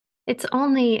It's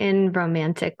only in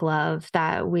romantic love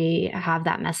that we have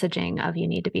that messaging of you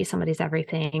need to be somebody's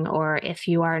everything, or if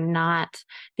you are not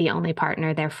the only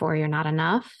partner, therefore you're not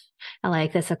enough.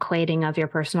 Like this equating of your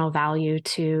personal value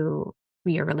to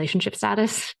your relationship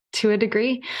status to a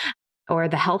degree, or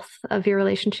the health of your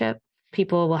relationship.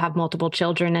 People will have multiple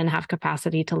children and have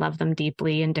capacity to love them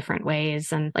deeply in different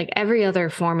ways. And like every other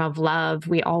form of love,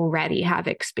 we already have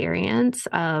experience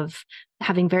of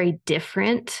having very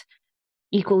different,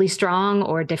 equally strong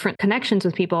or different connections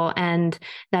with people. And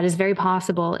that is very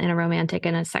possible in a romantic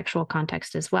and a sexual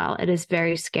context as well. It is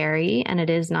very scary and it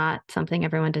is not something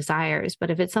everyone desires.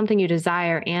 But if it's something you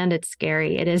desire and it's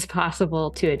scary, it is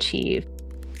possible to achieve.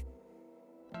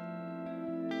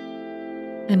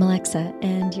 I'm Alexa,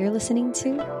 and you're listening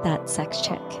to That Sex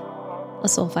Check, a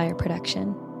Soulfire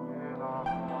production.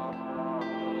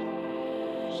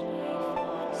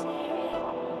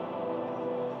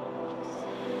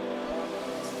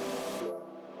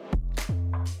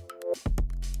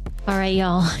 All right,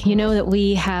 y'all, you know that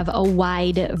we have a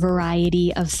wide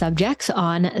variety of subjects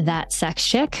on That Sex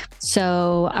Check.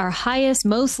 So our highest,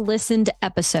 most listened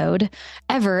episode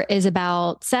ever is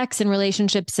about sex and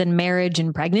relationships and marriage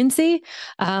and pregnancy.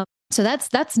 So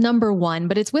that's number one,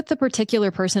 but it's with the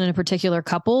particular person and a particular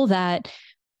couple that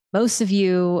most of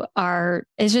you are,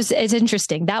 it's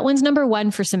interesting. That one's number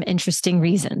one for some interesting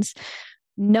reasons.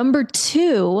 Number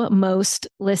two most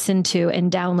listened to and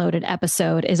downloaded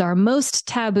episode is our most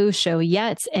taboo show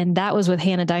yet. And that was with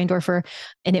Hannah Deindorfer.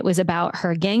 And it was about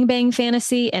her gangbang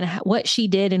fantasy and what she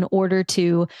did in order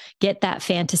to get that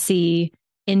fantasy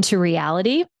into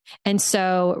reality. And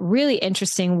so really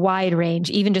interesting, wide range,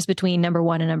 even just between number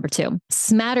one and number two,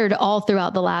 smattered all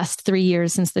throughout the last 3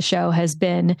 years since the show has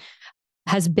been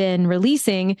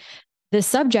releasing. The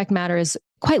subject matter is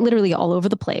quite literally all over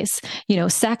the place. You know,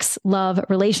 sex, love,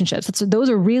 relationships. Those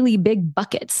are really big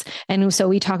buckets. And so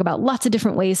we talk about lots of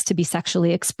different ways to be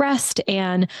sexually expressed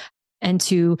and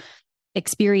to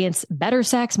experience better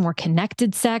sex, more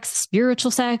connected sex,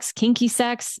 spiritual sex, kinky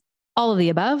sex, all of the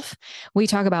above. We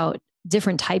talk about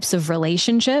different types of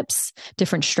relationships,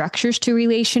 different structures to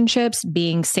relationships,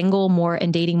 being single more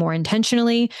and dating more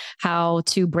intentionally, how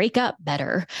to break up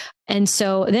better. And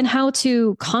so then how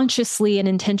to consciously and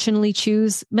intentionally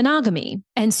choose monogamy.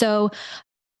 And so,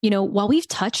 you know, while we've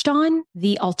touched on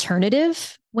the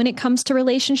alternative when it comes to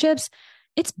relationships,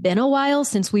 it's been a while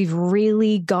since we've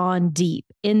really gone deep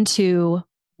into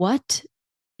what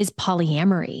is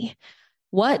polyamory.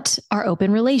 What are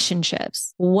open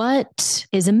relationships? What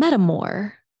is a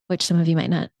metamor? Which some of you might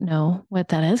not know what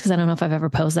that is, because I don't know if I've ever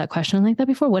posed that question like that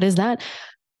before. What is that?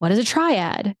 What is a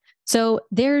triad? So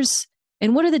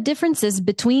and what are the differences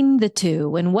between the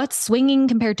two? And what's swinging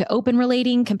compared to open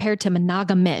relating compared to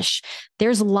monogamish?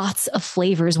 There's lots of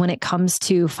flavors when it comes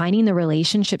to finding the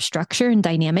relationship structure and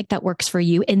dynamic that works for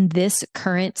you in this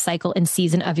current cycle and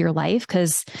season of your life.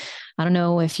 Because I don't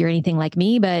know if you're anything like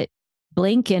me, but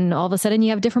blink and all of a sudden you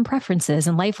have different preferences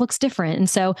and life looks different. And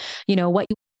so, you know, what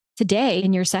you today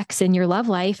in your sex, in your love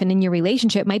life and in your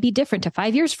relationship might be different to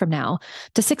 5 years from now,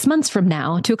 to 6 months from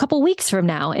now, to a couple weeks from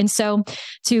now. And so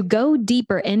to go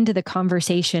deeper into the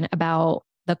conversation about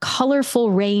the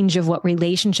colorful range of what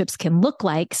relationships can look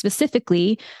like,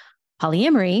 specifically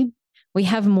polyamory, we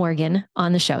have Morgan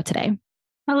on the show today.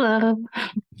 Hello.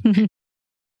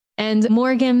 And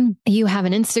Morgan, you have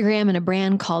an Instagram and a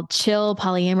brand called Chill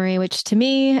Polyamory, which to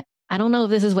me, I don't know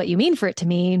if this is what you mean for it to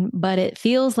mean, but it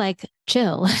feels like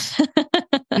chill,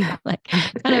 like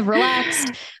kind of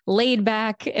relaxed, laid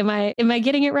back. Am I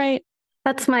getting it right?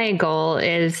 That's my goal,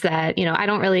 is that, you know, I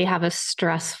don't really have a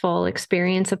stressful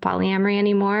experience of polyamory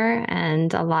anymore.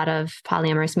 And a lot of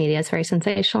polyamorous media is very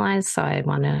sensationalized. So I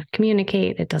want to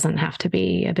communicate. It doesn't have to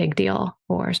be a big deal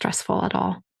or stressful at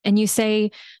all. And you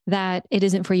say that it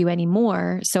isn't for you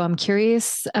anymore. So I'm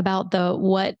curious about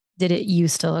what did it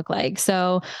used to look like?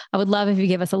 So I would love if you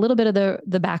give us a little bit of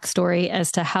the backstory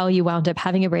as to how you wound up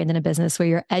having a brand and a business where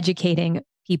you're educating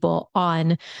people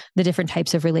on the different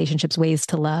types of relationships, ways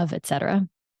to love, et cetera.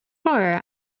 Sure.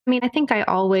 I mean, I think I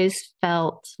always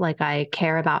felt like I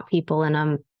care about people in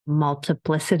a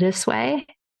multiplicitous way.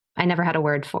 I never had a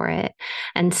word for it.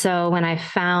 And so when I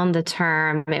found the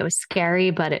term, it was scary,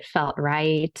 but it felt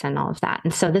right and all of that.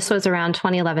 And so this was around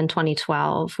 2011,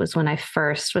 2012 was when I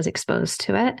first was exposed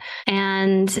to it.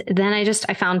 And then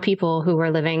I found people who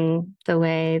were living the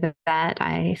way that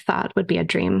I thought would be a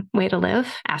dream way to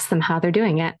live, asked them how they're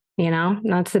doing it.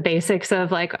 That's the basics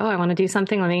of like, oh, I want to do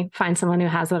something. Let me find someone who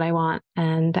has what I want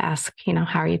and ask,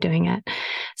 how are you doing it?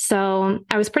 So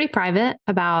I was pretty private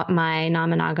about my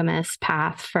non-monogamous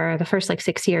path for the first like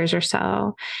 6 years or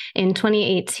so. In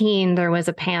 2018, there was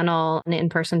a panel, an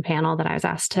in-person panel that I was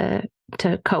asked to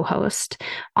co-host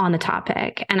on the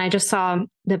topic. And I just saw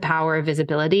the power of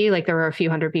visibility. Like there were a few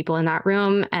hundred people in that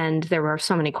room and there were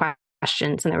so many questions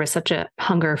and there was such a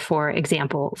hunger for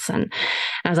examples. And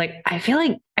I was like, I feel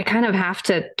like I kind of have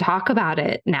to talk about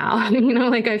it now.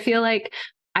 Like I feel like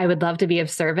I would love to be of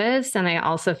service. And I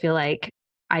also feel like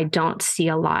I don't see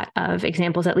a lot of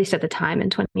examples, at least at the time in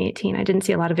 2018. I didn't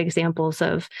see a lot of examples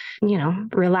of,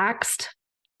 relaxed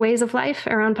ways of life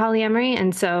around polyamory.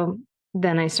 And so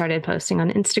then I started posting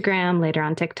on Instagram, later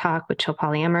on TikTok with Chill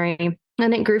Polyamory.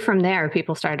 And it grew from there.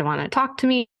 People started to want to talk to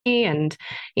me. And,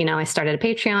 I started a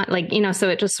Patreon, so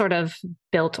it just sort of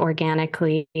built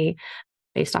organically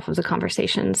based off of the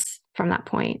conversations from that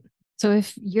point. So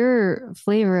if your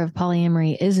flavor of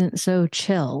polyamory isn't so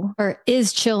chill or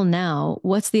is chill now,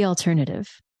 what's the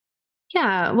alternative?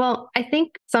 Yeah, well, I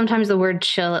think sometimes the word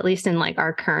chill, at least in like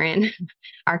our current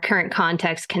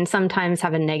context, can sometimes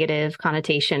have a negative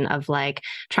connotation of like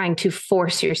trying to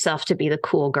force yourself to be the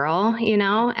cool girl,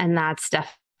 and that's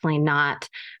definitely not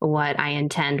what I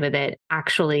intend with it.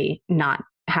 Actually, not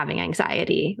having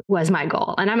anxiety was my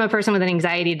goal. And I'm a person with an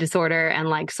anxiety disorder and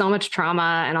like so much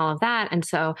trauma and all of that. And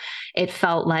so it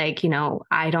felt like,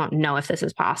 I don't know if this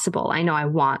is possible. I know I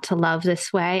want to love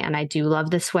this way and I do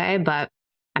love this way, but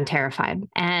I'm terrified.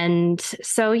 And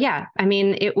so, yeah, I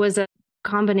mean, it was a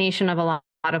combination of a lot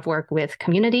of work with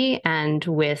community and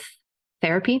with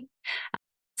therapy,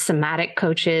 somatic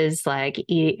coaches like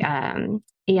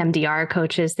EMDR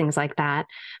coaches, things like that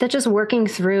just working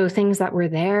through things that were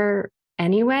there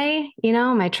anyway.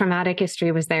 My traumatic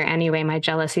history was there anyway. My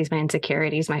jealousies, my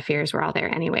insecurities, my fears were all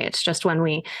there anyway. It's just when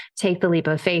we take the leap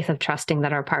of faith of trusting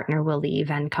that our partner will leave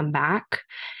and come back,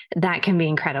 that can be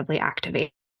incredibly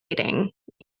activating.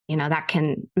 That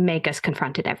can make us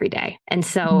confronted every day. And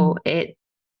so it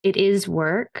is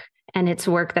work, and it's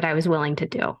work that I was willing to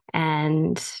do.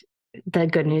 And the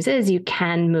good news is you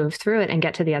can move through it and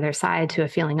get to the other side to a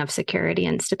feeling of security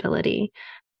and stability,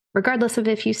 regardless of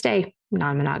if you stay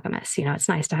non-monogamous. It's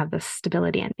nice to have this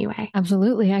stability anyway.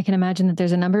 Absolutely. I can imagine that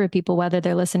there's a number of people, whether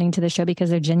they're listening to the show because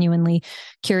they're genuinely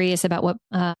curious about what,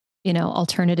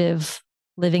 alternative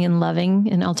living and loving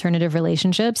and alternative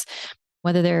relationships,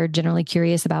 whether they're generally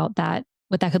curious about that,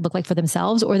 what that could look like for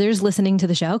themselves, or they're just listening to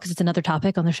the show because it's another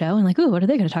topic on the show and like, ooh, what are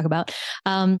they going to talk about?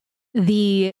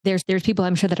 There's people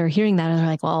I'm sure that are hearing that and they're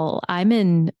like, well, I'm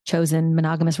in chosen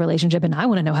monogamous relationship and I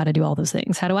want to know how to do all those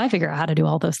things. How do I figure out how to do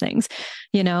all those things?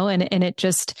 And it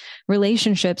just,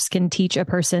 relationships can teach a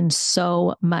person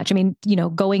so much. I mean,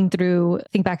 going through,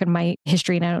 think back in my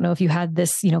history, and I don't know if you had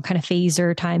this, kind of phase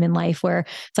or time in life where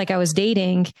it's like I was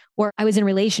dating or I was in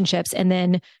relationships and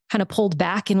then kind of pulled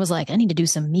back and was like, I need to do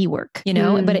some me work,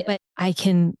 but I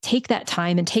can take that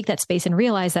time and take that space and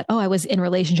realize that, oh, I was in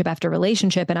relationship after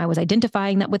relationship and I was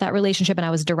identifying that with that relationship and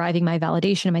I was deriving my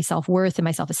validation and my self-worth and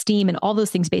my self-esteem and all those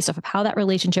things based off of how that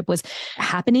relationship was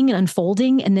happening and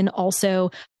unfolding. And then also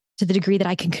to the degree that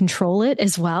I can control it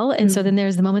as well. And so then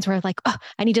there's the moments where I'm like, oh,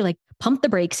 I need to like pump the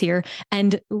brakes here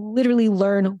and literally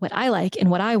learn what I like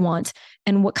and what I want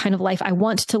and what kind of life I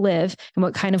want to live and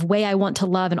what kind of way I want to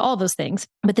love and all those things.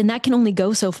 But then that can only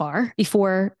go so far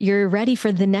before you're ready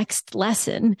for the next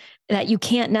lesson that you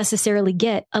can't necessarily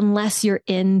get unless you're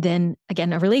in, then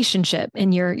again, a relationship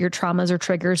and your traumas or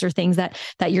triggers or things that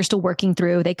you're still working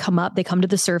through. They come to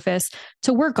the surface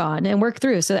to work on and work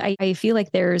through. So I feel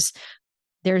like there's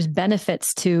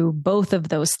benefits to both of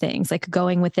those things, like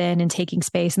going within and taking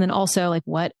space. And then also like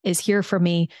what is here for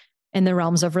me in the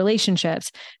realms of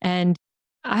relationships. And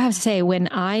I have to say, when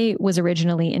I was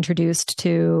originally introduced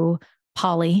to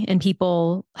poly and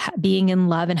people being in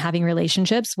love and having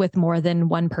relationships with more than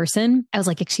one person, I was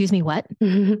like, excuse me, what?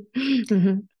 Who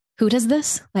does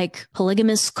this? Like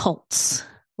polygamous cults.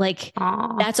 Like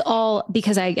that's all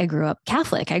because I grew up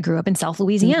Catholic. I grew up in South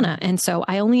Louisiana. And so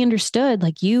I only understood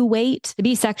like you wait to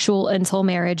be sexual until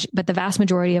marriage, but the vast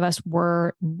majority of us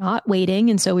were not waiting.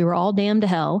 And so we were all damned to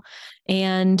hell.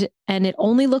 And it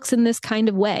only looks in this kind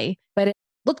of way, but it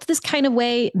looked this kind of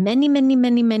way many, many,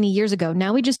 many, many years ago.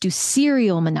 Now we just do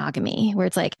serial monogamy where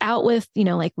it's like out with,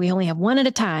 like we only have one at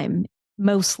a time,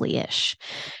 mostly ish.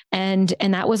 And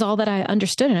that was all that I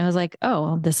understood. And I was like,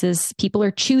 oh, people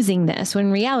are choosing this. When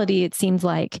in reality, it seems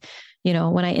like,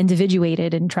 when I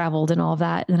individuated and traveled and all of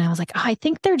that, then I was like, oh, I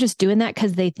think they're just doing that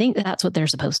because they think that that's what they're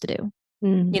supposed to do.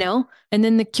 Mm. And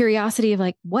then the curiosity of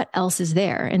like, what else is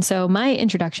there? And so my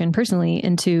introduction personally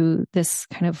into this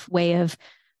kind of way of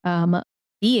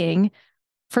being,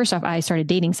 first off, I started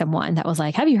dating someone that was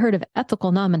like, have you heard of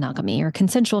ethical non-monogamy or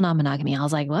consensual non-monogamy? I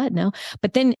was like, what? No.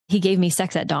 But then he gave me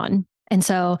Sex at Dawn. And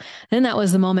so then that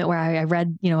was the moment where I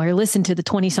read, I listened to the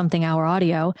 20 something hour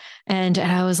audio, and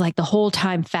I was like the whole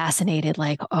time fascinated,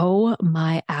 like, oh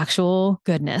my actual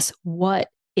goodness, what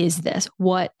is this?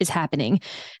 What is happening?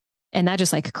 And that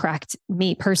just like cracked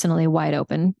me personally wide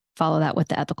open. Follow that with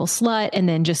the ethical slut. And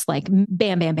then just like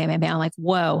bam, bam, bam, bam, bam. I'm like,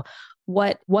 whoa,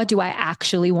 what do I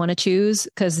actually want to choose?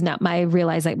 Because now I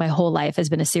realize like my whole life has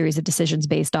been a series of decisions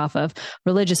based off of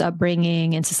religious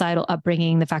upbringing and societal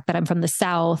upbringing, the fact that I'm from the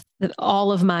South,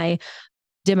 all of my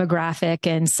demographic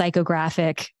and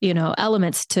psychographic,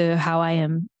 elements to how I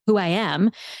am, who I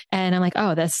am. And I'm like,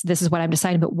 oh, this is what I'm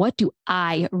deciding. But what do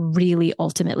I really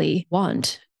ultimately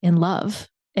want in love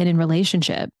and in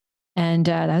relationship? And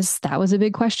that was a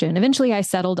big question. Eventually, I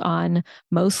settled on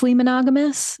mostly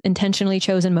monogamous, intentionally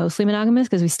chosen mostly monogamous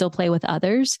because we still play with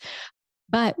others.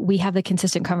 But we have the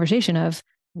consistent conversation of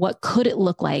what could it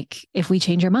look like if we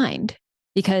change our mind?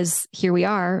 Because here we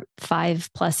are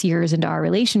 5+ years into our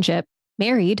relationship,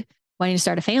 married, wanting to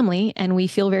start a family, and we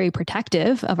feel very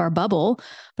protective of our bubble.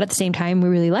 But at the same time, we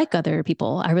really like other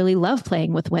people. I really love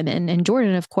playing with women. And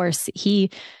Jordan, of course, he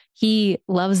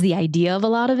loves the idea of a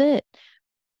lot of it.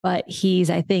 But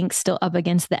he's, I think, still up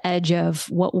against the edge of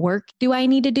what work do I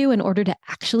need to do in order to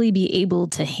actually be able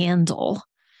to handle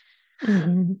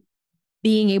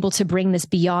being able to bring this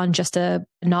beyond just a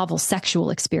novel sexual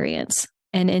experience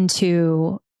and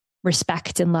into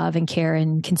respect and love and care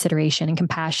and consideration and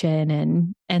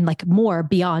compassion and like more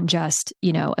beyond just,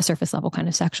 a surface level kind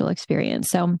of sexual experience.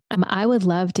 So I would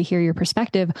love to hear your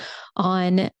perspective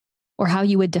on, or how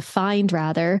you would define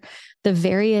rather, the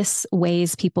various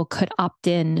ways people could opt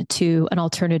in to an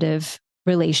alternative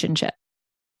relationship.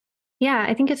 Yeah,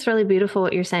 I think it's really beautiful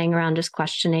what you're saying around just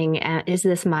questioning, is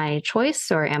this my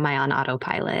choice or am I on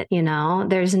autopilot?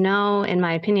 There's no, in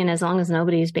my opinion, as long as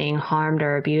nobody's being harmed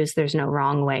or abused, there's no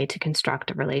wrong way to construct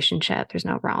a relationship. There's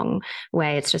no wrong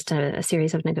way. It's just a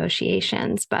series of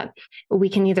negotiations, but we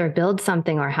can either build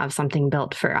something or have something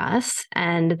built for us.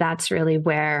 And that's really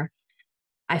where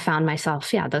I found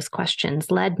myself, those questions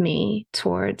led me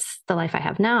towards the life I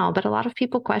have now. But a lot of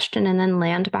people question and then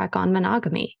land back on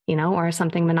monogamy, or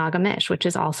something monogamish, which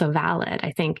is also valid.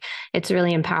 I think it's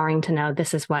really empowering to know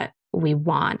this is what we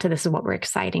want. This is what we're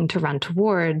exciting to run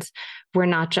towards. We're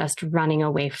not just running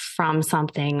away from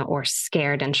something or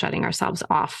scared and shutting ourselves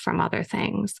off from other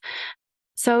things.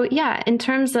 So in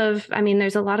terms of,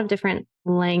 there's a lot of different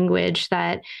language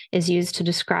that is used to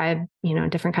describe,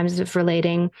 different kinds of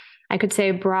relating. I could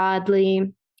say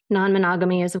broadly,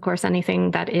 non-monogamy is, of course,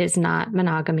 anything that is not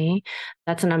monogamy.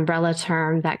 That's an umbrella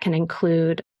term that can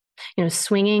include,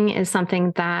 swinging is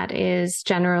something that is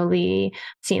generally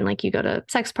seen like you go to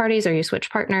sex parties or you switch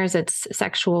partners. It's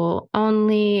sexual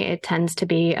only. It tends to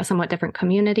be a somewhat different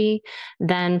community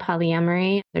than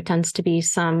polyamory. There tends to be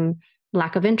some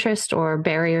lack of interest or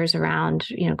barriers around,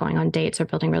 going on dates or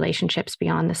building relationships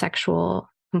beyond the sexual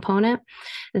component.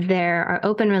 There are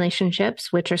open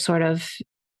relationships, which are sort of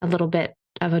a little bit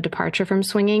of a departure from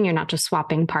swinging. You're not just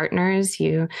swapping partners.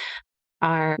 You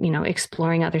are,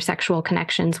 exploring other sexual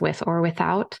connections with or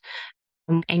without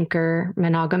an anchor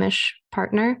monogamish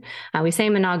partner. We say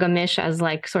monogamish as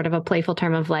like sort of a playful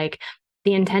term of like,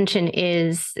 the intention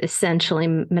is essentially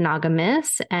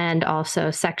monogamous, and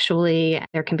also sexually,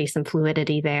 there can be some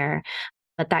fluidity there.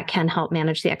 But that can help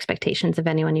manage the expectations of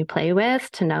anyone you play with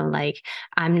to know, like,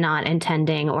 I'm not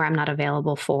intending or I'm not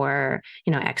available for,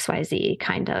 XYZ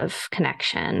kind of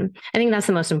connection. I think that's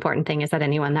the most important thing, is that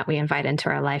anyone that we invite into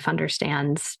our life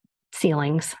understands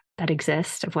ceilings that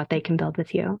exist of what they can build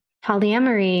with you.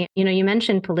 Polyamory, you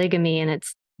mentioned polygamy, and it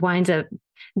winds up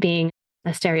being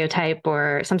a stereotype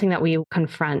or something that we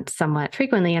confront somewhat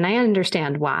frequently. And I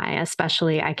understand why.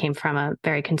 Especially I came from a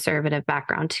very conservative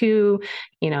background too,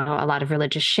 a lot of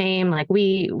religious shame. Like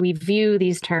we view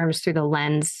these terms through the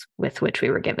lens with which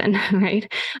we were given,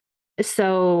 right?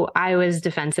 So I was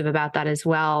defensive about that as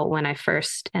well when I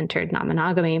first entered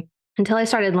non-monogamy, until I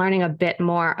started learning a bit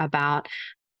more about,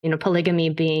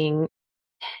 polygamy being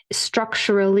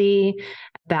structurally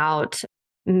about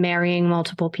marrying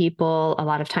multiple people. A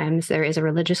lot of times there is a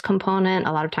religious component.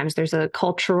 A lot of times there's a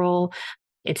cultural,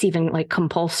 it's even like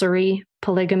compulsory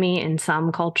polygamy in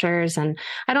some cultures. And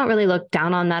I don't really look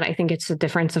down on that. I think it's a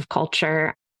difference of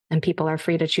culture and people are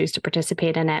free to choose to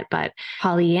participate in it. But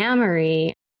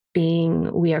polyamory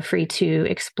being, we are free to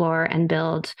explore and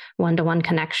build one-to-one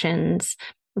connections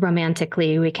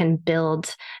romantically. We can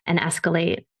build and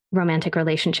escalate romantic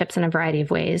relationships in a variety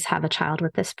of ways, have a child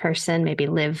with this person, maybe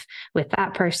live with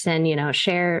that person,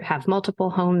 have multiple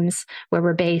homes where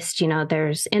we're based.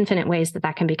 There's infinite ways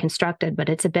that can be constructed, but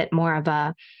it's a bit more of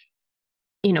a,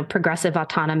 progressive,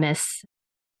 autonomous.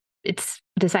 It's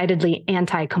decidedly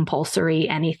anti-compulsory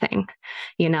anything,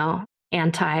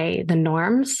 anti the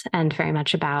norms, and very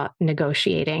much about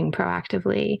negotiating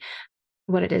proactively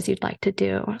what it is you'd like to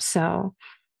do. So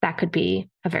that could be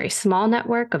a very small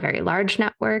network, a very large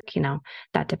network,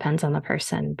 that depends on the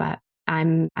person. But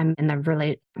I'm in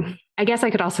the I guess I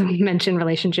could also mention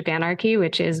relationship anarchy,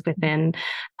 which is within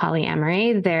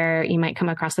polyamory. There you might come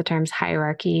across the terms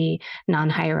hierarchy,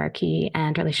 non-hierarchy,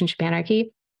 and relationship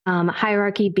anarchy.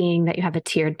 Hierarchy being that you have a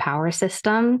tiered power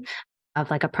system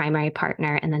of like a primary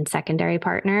partner and then secondary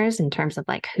partners in terms of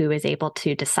like who is able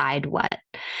to decide what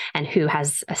and who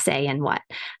has a say in what.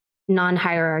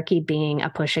 Non-hierarchy being a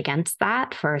push against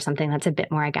that for something that's a bit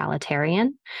more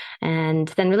egalitarian. And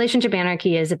then relationship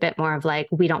anarchy is a bit more of like,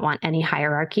 we don't want any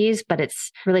hierarchies, but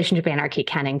relationship anarchy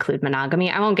can include monogamy.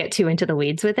 I won't get too into the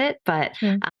weeds with it, but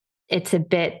it's a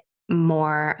bit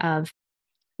more of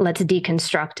let's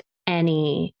deconstruct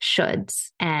any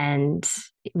shoulds and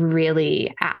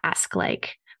really ask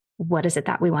like, what is it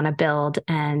that we want to build?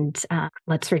 And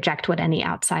let's reject what any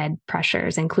outside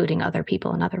pressures, including other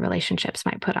people and other relationships,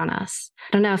 might put on us.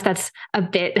 I don't know if that's a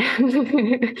bit,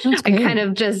 I kind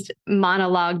of just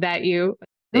monologued at you.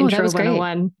 Oh, that was Intro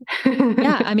 101.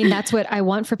 Yeah. I mean, that's what I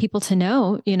want for people to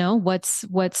know, what's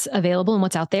available and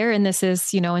what's out there. And this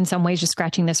is, in some ways just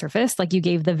scratching the surface. Like you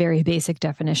gave the very basic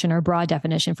definition or broad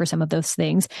definition for some of those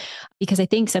things, because I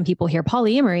think some people hear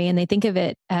polyamory and they think of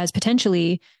it as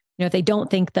potentially, if they don't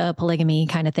think the polygamy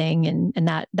kind of thing and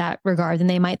that regard, then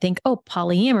they might think, oh,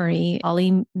 polyamory,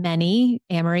 many,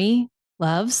 amory,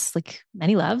 loves, like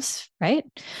many loves, right?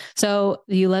 So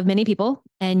you love many people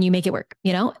and you make it work,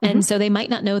 And so they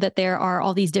might not know that there are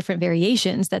all these different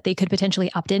variations that they could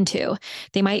potentially opt into.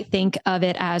 They might think of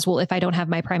it as, well, if I don't have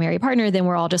my primary partner, then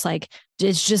we're all just like,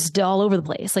 it's just all over the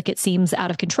place. Like it seems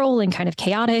out of control and kind of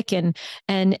chaotic. And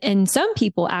some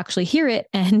people actually hear it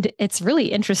and it's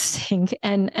really interesting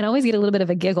and always get a little bit of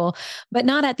a giggle, but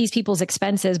not at these people's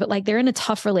expenses, but like they're in a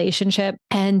tough relationship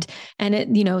and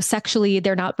it, sexually,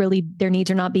 they're not really, their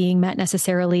needs are not being met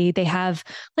necessarily. They have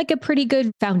like a pretty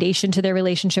good foundation to their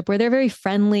relationship where they're very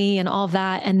friendly and all of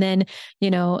that. And then,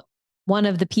 one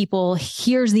of the people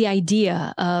hears the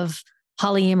idea of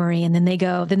polyamory and then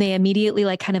they immediately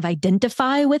like kind of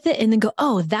identify with it and then go,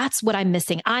 oh, that's what I'm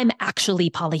missing. I'm actually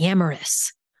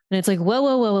polyamorous. And it's like,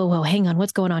 whoa, hang on.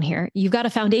 What's going on here? You've got a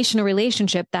foundational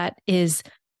relationship that is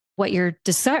what you're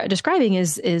describing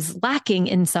is lacking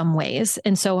in some ways.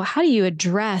 And so how do you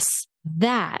address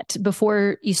that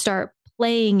before you start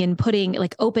playing and putting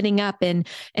like opening up and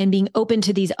being open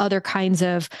to these other kinds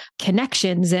of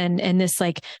connections and this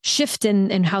like shift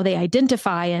in how they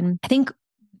identify? And I think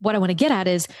what I want to get at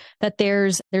is that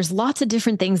there's lots of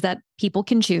different things that people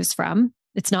can choose from.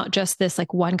 It's not just this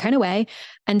like one kind of way.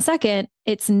 And second,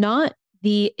 it's not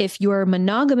if your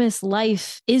monogamous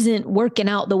life isn't working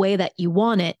out the way that you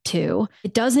want it to,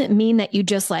 it doesn't mean that you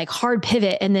just like hard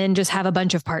pivot and then just have a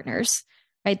bunch of partners,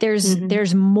 right?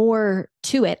 There's more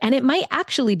to it. And it might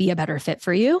actually be a better fit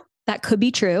for you. That could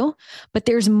be true, but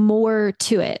there's more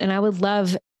to it. And I would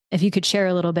love if you could share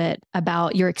a little bit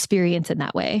about your experience in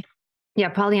that way. Yeah,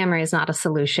 polyamory is not a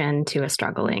solution to a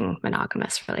struggling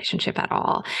monogamous relationship at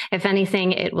all. If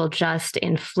anything, it will just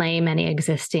inflame any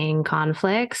existing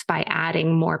conflicts by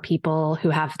adding more people who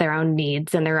have their own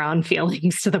needs and their own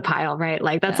feelings to the pile, right?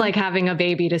 Like that's like having a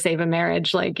baby to save a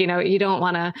marriage. Like, you don't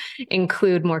want to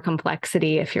include more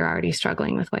complexity if you're already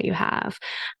struggling with what you have.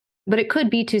 But it could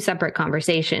be two separate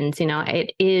conversations.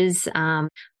 It is,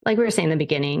 like we were saying in the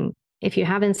beginning, if you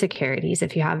have insecurities,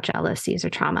 if you have jealousies or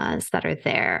traumas that are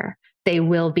there, they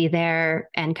will be there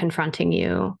and confronting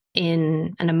you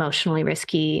in an emotionally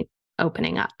risky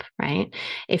opening up, right?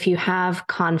 If you have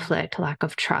conflict, lack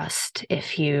of trust,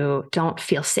 if you don't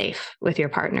feel safe with your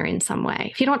partner in some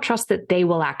way, if you don't trust that they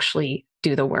will actually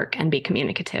do the work and be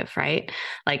communicative, right?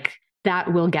 Like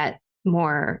that will get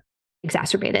more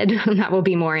exacerbated. That will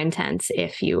be more intense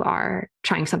if you are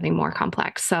trying something more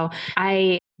complex. So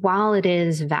while it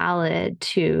is valid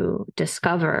to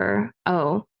discover,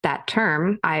 that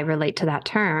term, I relate to that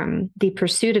term, the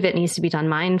pursuit of it needs to be done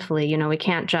mindfully. We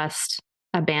can't just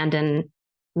abandon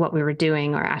what we were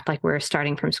doing or act like we're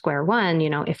starting from square one.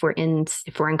 If we're in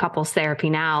couples therapy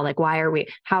now, like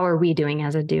how are we doing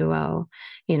as a duo?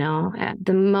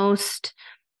 The most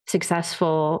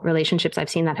successful relationships I've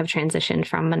seen that have transitioned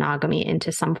from monogamy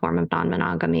into some form of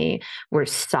non-monogamy were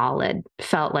solid,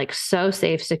 felt like so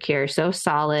safe, secure, so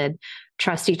solid,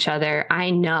 trust each other. I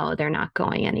know they're not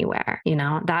going anywhere.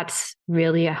 That's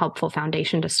really a helpful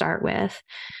foundation to start with.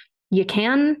 You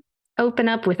can open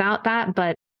up without that,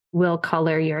 but will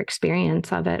color your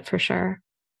experience of it for sure.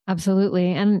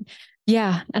 Absolutely. And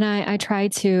yeah, and I try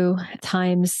to at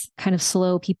times kind of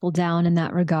slow people down in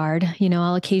that regard.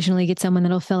 I'll occasionally get someone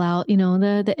that'll fill out,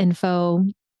 the info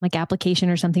like application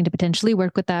or something to potentially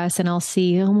work with us. And I'll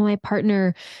see, oh, my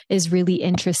partner is really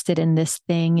interested in this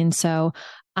thing. And so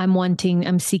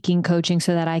I'm seeking coaching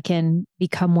so that I can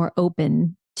become more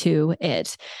open to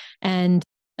it. And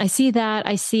I see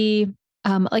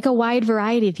like a wide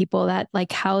variety of people that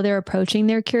like how they're approaching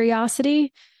their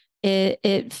curiosity.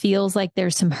 It feels like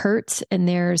there's some hurt and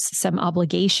there's some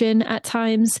obligation at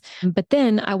times. But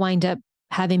then I wind up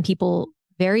having people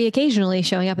very occasionally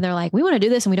showing up and they're like, we want to do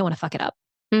this and we don't want to fuck it up.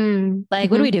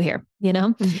 Like, what do we do here?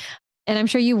 Mm-hmm. And I'm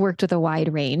sure you've worked with a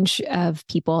wide range of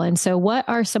people. And so what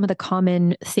are some of the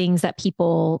common things that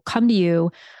people come to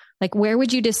you? Like,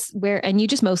 and you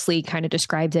just mostly kind of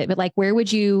described it, but like, where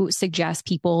would you suggest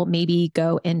people maybe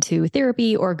go into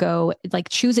therapy or go like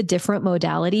choose a different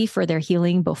modality for their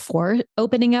healing before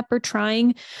opening up or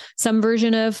trying some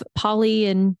version of poly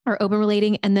or open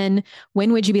relating? And then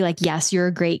when would you be like, yes, you're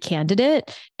a great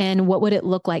candidate? And what would it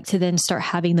look like to then start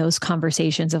having those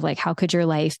conversations of like, how could your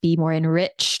life be more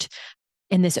enriched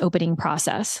in this opening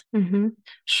process? Mm-hmm.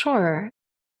 Sure.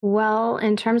 Well,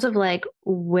 in terms of like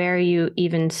where you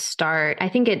even start, I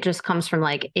think it just comes from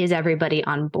like, is everybody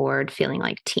on board feeling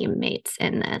like teammates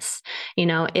in this?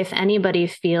 If anybody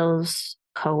feels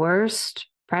coerced,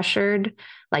 pressured,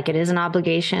 like it is an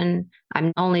obligation,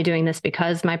 I'm only doing this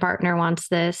because my partner wants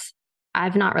this.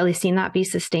 I've not really seen that be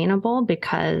sustainable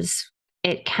because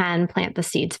it can plant the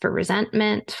seeds for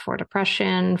resentment, for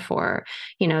depression, for,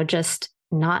 just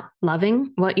not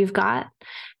loving what you've got.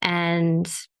 And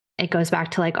it goes back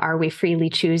to like, are we freely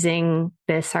choosing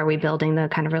this? Are we building the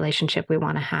kind of relationship we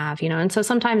want to have? And so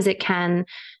sometimes it can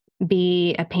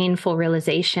be a painful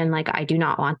realization, like, I do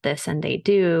not want this, and they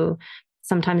do.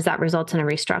 Sometimes that results in a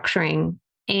restructuring.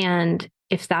 And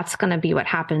if that's going to be what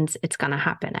happens, it's going to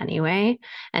happen anyway.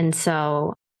 And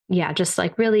so, yeah, just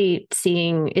like really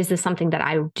seeing, is this something that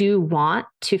I do want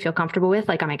to feel comfortable with?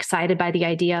 Like, I'm excited by the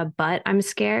idea, but I'm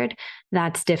scared.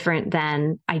 That's different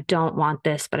than I don't want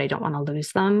this, but I don't want to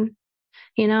lose them,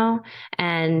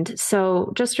 And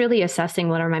so just really assessing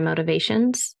what are my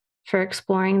motivations for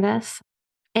exploring this.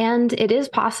 And it is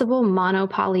possible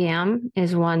monopolyam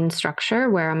is one structure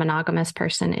where a monogamous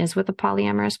person is with a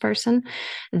polyamorous person.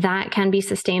 That can be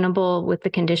sustainable with the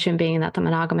condition being that the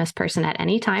monogamous person at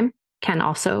any time can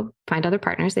also find other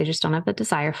partners. They just don't have the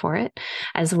desire for it.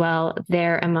 As well,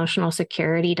 their emotional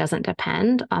security doesn't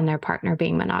depend on their partner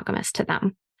being monogamous to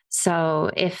them. So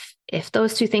if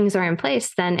those two things are in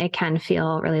place, then it can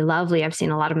feel really lovely. I've seen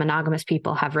a lot of monogamous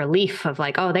people have relief of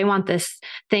like, oh, they want this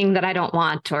thing that I don't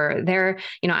want, or they're,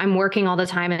 I'm working all the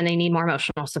time and they need more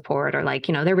emotional support, or like,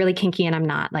 they're really kinky and I'm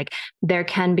not. Like, there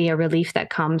can be a relief that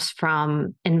comes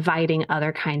from inviting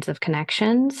other kinds of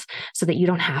connections so that you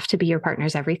don't have to be your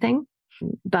partner's everything.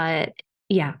 But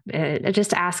yeah,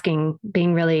 just asking,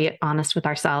 being really honest with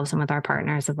ourselves and with our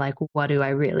partners of like, what do I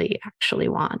really actually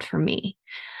want for me?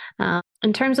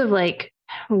 In terms of like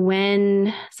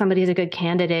when somebody is a good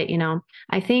candidate,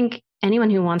 I think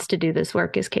anyone who wants to do this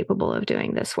work is capable of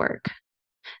doing this work.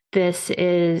 This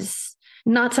is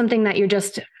not something that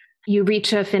you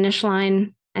reach a finish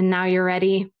line and now you're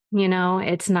ready.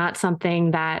 It's not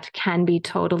something that can be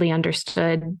totally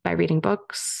understood by reading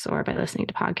books or by listening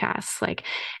to podcasts. Like,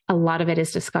 a lot of it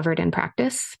is discovered in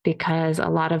practice because a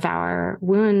lot of our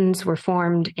wounds were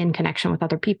formed in connection with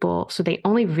other people. So they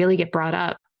only really get brought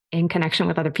up in connection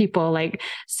with other people. Like,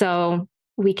 so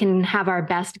we can have our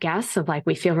best guess of like,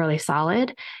 we feel really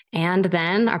solid. And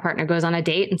then our partner goes on a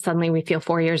date and suddenly we feel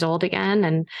 4 years old again.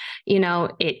 And,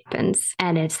 it happens.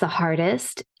 And it's the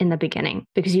hardest in the beginning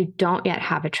because you don't yet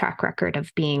have a track record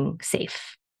of being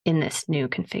safe in this new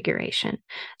configuration.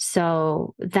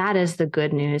 So that is the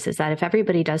good news, is that if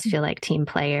everybody does feel like team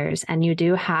players and you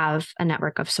do have a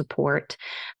network of support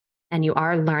and you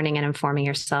are learning and informing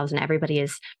yourselves and everybody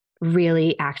is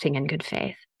really acting in good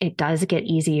faith, it does get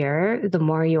easier the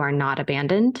more you are not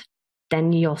abandoned.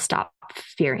 Then you'll stop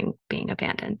fearing being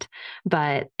abandoned.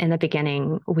 But in the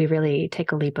beginning, we really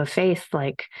take a leap of faith.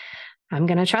 Like, I'm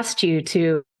going to trust you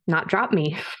to not drop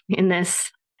me in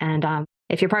this. And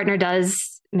if your partner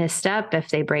does misstep, if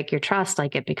they break your trust,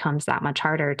 like it becomes that much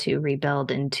harder to rebuild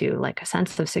into like a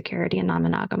sense of security and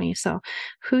non-monogamy. So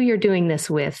who you're doing this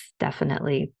with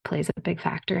definitely plays a big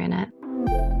factor in it.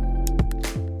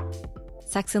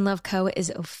 Sex and Love Co. is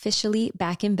officially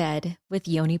back in bed with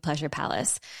Yoni Pleasure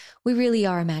Palace. We really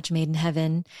are a match made in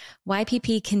heaven.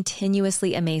 YPP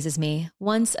continuously amazes me.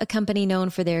 Once a company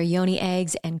known for their yoni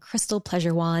eggs and crystal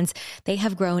pleasure wands, they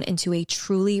have grown into a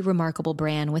truly remarkable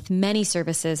brand with many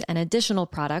services and additional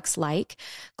products like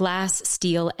glass,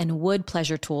 steel, and wood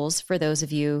pleasure tools for those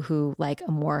of you who like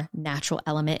a more natural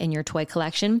element in your toy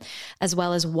collection, as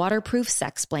well as waterproof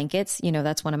sex blankets. You know,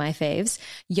 that's one of my faves.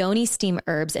 Yoni steam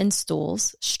herbs and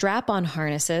stools, strap-on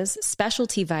harnesses,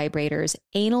 specialty vibrators,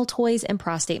 anal toys and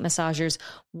prostate massagers,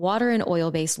 water and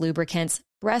oil-based lubricants,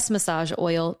 breast massage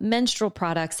oil, menstrual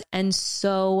products, and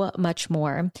so much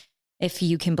more. If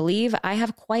you can believe, I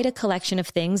have quite a collection of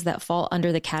things that fall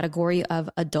under the category of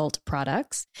adult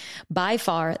products. By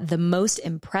far, the most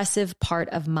impressive part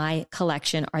of my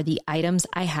collection are the items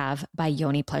I have by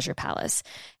Yoni Pleasure Palace.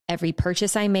 Every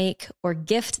purchase I make or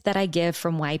gift that I give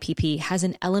from YPP has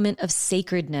an element of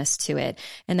sacredness to it,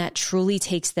 and that truly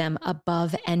takes them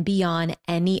above and beyond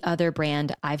any other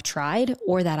brand I've tried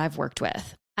or that I've worked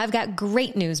with. I've got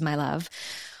great news, my love.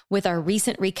 With our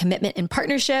recent recommitment and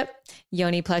partnership,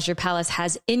 Yoni Pleasure Palace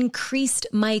has increased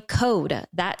my code,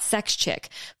 that sex chick,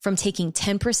 from taking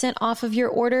 10% off of your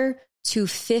order to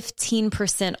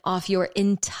 15% off your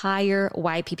entire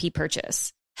YPP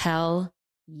purchase. Hell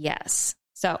yes.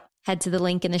 So head to the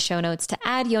link in the show notes to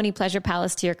add Yoni Pleasure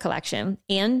Palace to your collection.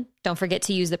 And don't forget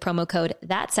to use the promo code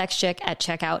ThatSexChick at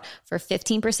checkout for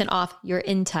 15% off your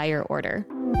entire order.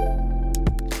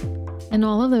 And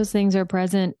all of those things are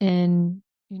present in,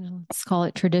 let's call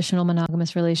it traditional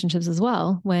monogamous relationships as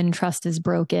well. When trust is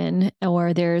broken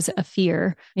or there's a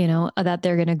fear, that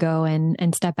they're going to go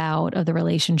and step out of the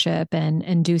relationship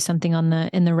and do something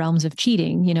in the realms of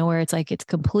cheating, where it's like, it's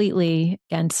completely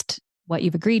against what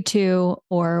you've agreed to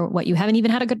or what you haven't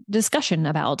even had a good discussion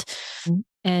about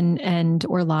and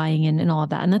or lying and all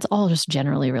of that. And that's all just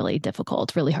generally really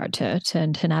difficult, really hard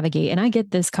to navigate. And I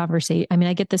get this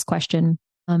I get this question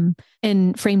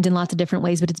and framed in lots of different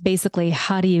ways, but it's basically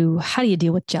how do you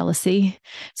deal with jealousy?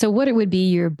 So what it would be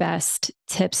your best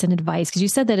tips and advice? Because you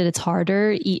said that it's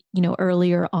harder,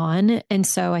 earlier on. And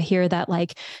so I hear that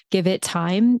like, give it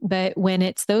time. But when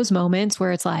it's those moments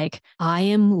where it's like, I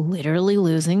am literally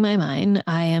losing my mind.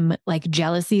 I am like,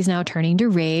 jealousy is now turning to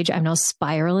rage. I'm now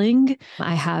spiraling.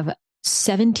 I have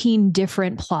 17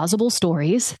 different plausible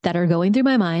stories that are going through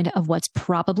my mind of what's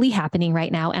probably happening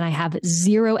right now. And I have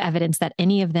zero evidence that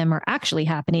any of them are actually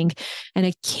happening. And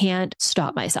I can't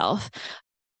stop myself.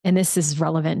 And this is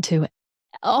relevant to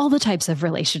all the types of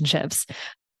relationships.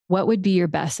 What would be your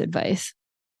best advice?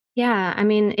 Yeah,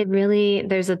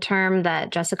 there's a term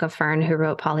that Jessica Fern, who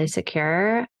wrote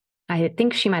Polysecure, I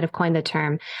think she might have coined the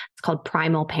term. It's called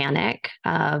primal panic,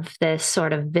 of this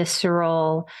sort of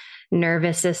visceral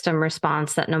nervous system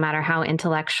response that no matter how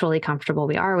intellectually comfortable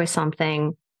we are with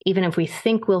something, even if we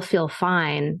think we'll feel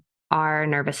fine, our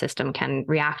nervous system can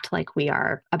react like we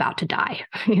are about to die,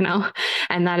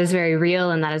 and that is very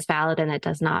real and that is valid. And it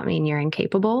does not mean you're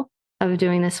incapable of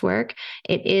doing this work.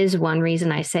 It is one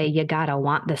reason I say you gotta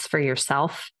want this for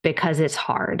yourself, because it's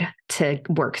hard to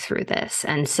work through this.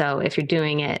 And so if you're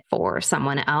doing it for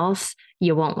someone else,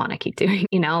 you won't want to keep doing,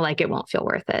 it won't feel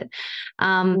worth it.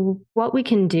 What we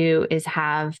can do is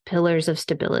have pillars of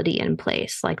stability in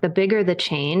place. Like the bigger the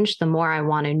change, the more I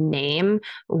want to name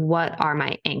what are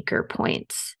my anchor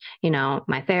points.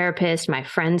 My therapist, my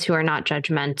friends who are not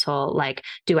judgmental, like,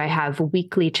 do I have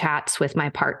weekly chats with my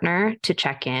partner to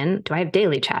check in? Do I have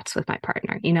daily chats with my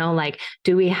partner?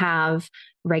 Do we have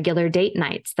regular date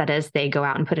nights that as they go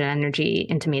out and put an energy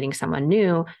into meeting someone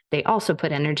new, they also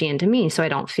put energy into me, so I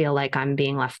don't feel like I'm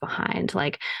being left behind.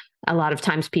 Like a lot of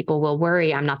times people will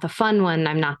worry, I'm not the fun one,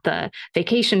 I'm not the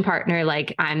vacation partner,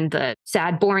 like I'm the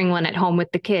sad, boring one at home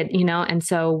with the kid, and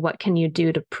so what can you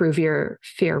do to prove your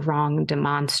fear wrong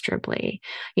demonstrably?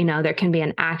 There can be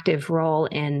an active role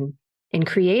in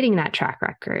creating that track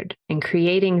record and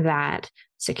creating that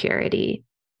security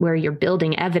where you're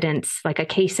building evidence, like a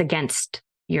case against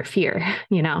your fear.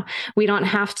 We don't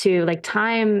have to, like,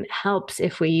 time helps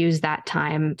if we use that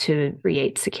time to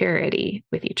create security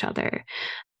with each other.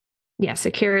 Yeah,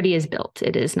 security is built.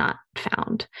 It is not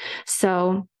found.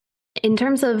 So in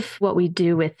terms of what we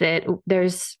do with it,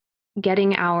 there's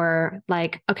getting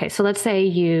okay, so let's say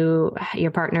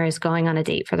your partner is going on a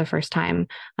date for the first time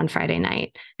on Friday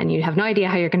night and you have no idea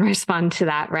how you're going to respond to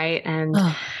that, right? And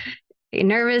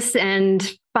nervous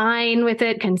and fine with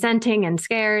it, consenting and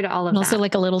scared, all of and that. also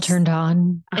like a little turned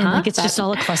on and like it's just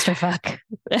all a clusterfuck.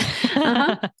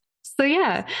 So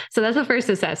yeah, so that's the first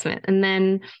assessment. And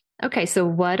then, okay, so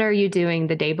what are you doing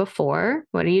the day before?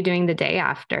 What are you doing the day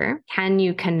after? Can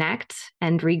you connect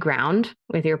and reground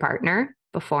with your partner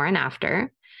before and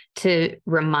after to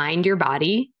remind your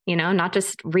body, not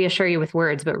just reassure you with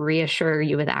words, but reassure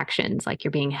you with actions, like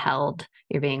you're being held,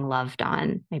 you're being loved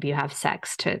on. Maybe you have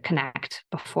sex to connect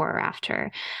before or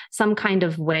after. Some kind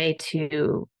of way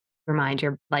to remind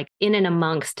your, like, in and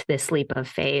amongst this leap of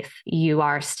faith, you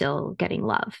are still getting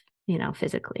love,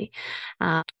 physically.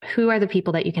 Who are the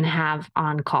people that you can have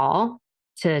on call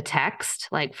to text?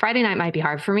 Like Friday night might be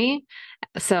hard for me.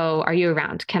 So are you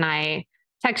around? Can I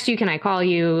text you? Can I call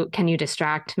you? Can you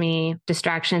distract me?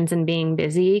 Distractions and being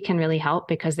busy can really help,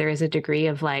 because there is a degree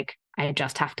of like, I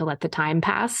just have to let the time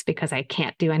pass because I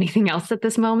can't do anything else at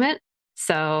this moment.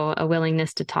 So a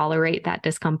willingness to tolerate that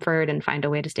discomfort and find a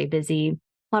way to stay busy.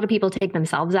 A lot of people take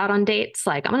themselves out on dates.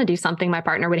 Like, I'm going to do something my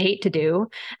partner would hate to do,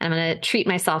 and I'm going to treat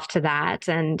myself to that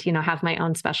and, have my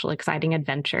own special, exciting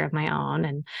adventure of my own.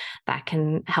 And that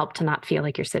can help to not feel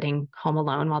like you're sitting home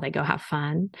alone while they go have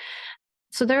fun.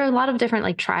 So there are a lot of different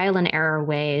like trial and error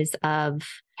ways of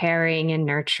caring and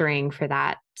nurturing for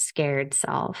that scared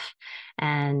self.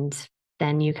 And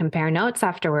then you compare notes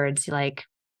afterwards. Like,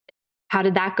 how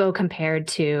did that go compared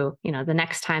to, the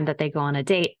next time that they go on a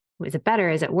date? Was it better?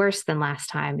 Is it worse than last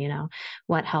time?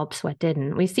 What helps, what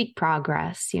didn't? We seek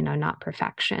progress, not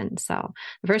perfection. So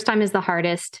the first time is the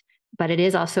hardest, but it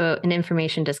is also an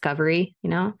information discovery,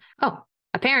 oh,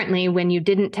 apparently when you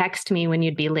didn't text me when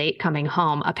you'd be late coming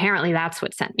home, apparently that's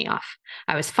what sent me off.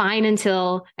 I was fine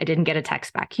until I didn't get a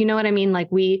text back. You know what I mean?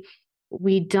 Like we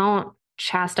don't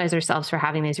chastise ourselves for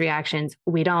having these reactions.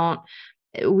 We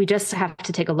just have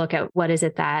to take a look at what is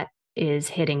it that is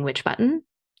hitting which button.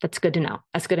 That's good to know.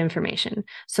 That's good information.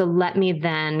 So let me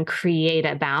then create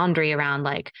a boundary around,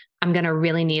 like, I'm going to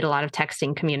really need a lot of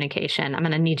texting communication. I'm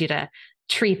going to need you to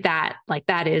treat that like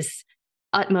that is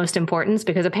utmost importance,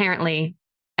 because apparently,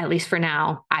 at least for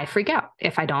now, I freak out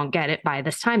if I don't get it by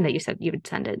this time that you said you would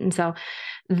send it. And so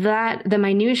that the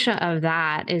minutia of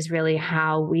that is really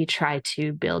how we try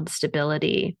to build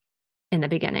stability in the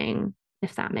beginning,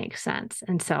 if that makes sense.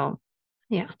 And so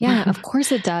yeah. Yeah, of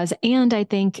course it does. And I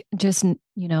think just,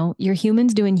 you're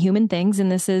humans doing human things, and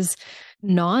this is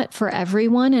not for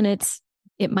everyone. And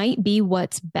it might be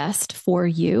what's best for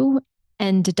you,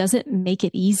 and it doesn't make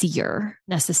it easier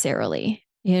necessarily.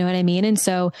 You know what I mean? And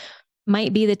so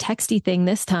might be the texty thing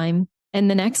this time,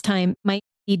 and the next time might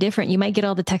be different. You might get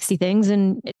all the texty things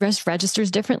and it just registers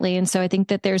differently. And so I think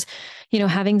that there's,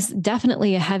 having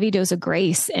definitely a heavy dose of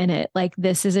grace in it. Like,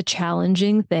 this is a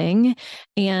challenging thing,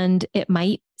 and it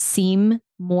might seem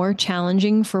more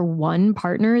challenging for one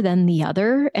partner than the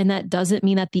other. And that doesn't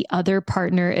mean that the other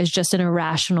partner is just an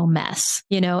irrational mess.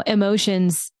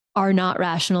 Emotions are not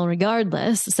rational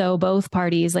regardless. So both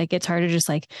parties, like, it's hard to just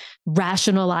like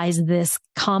rationalize this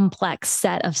complex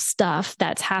set of stuff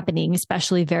that's happening,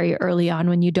 especially very early on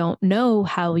when you don't know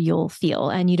how you'll feel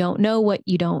and you don't know what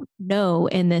you don't know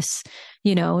in this,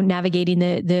 navigating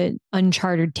the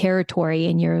uncharted territory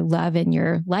in your love, in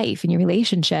your life, in your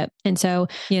relationship. And so,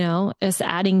 just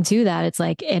adding to that, it's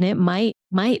like, and it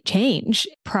might change,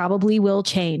 probably will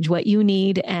change what you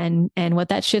need and what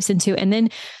that shifts into. And then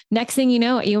next thing you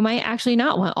know, you might actually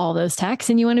not want all those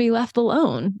texts, and you want to be left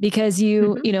alone because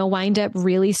you, wind up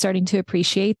really starting to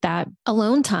appreciate that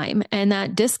alone time and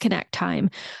that disconnect time,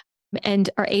 and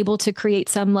are able to create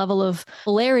some level of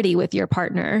polarity with your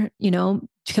partner,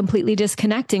 completely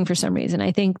disconnecting for some reason.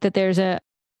 I think that there's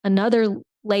another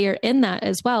layer in that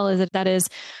as well, is that is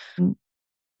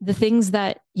the things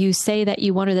that you say that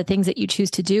you want, or the things that you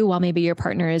choose to do while maybe your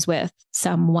partner is with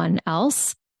someone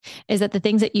else, is that the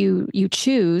things that you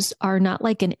choose are not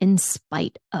like an in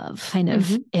spite of kind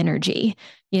of energy.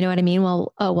 You know what I mean?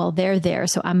 Well, they're there,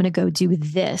 so I'm going to go do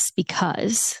this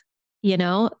because,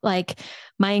 like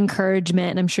my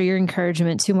encouragement, and I'm sure your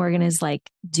encouragement too, Morgan, is like,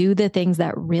 do the things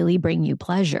that really bring you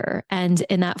pleasure. And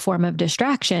in that form of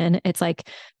distraction, it's like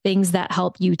things that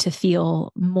help you to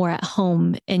feel more at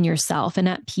home in yourself and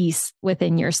at peace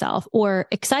within yourself, or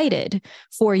excited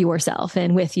for yourself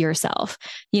and with yourself,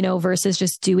 versus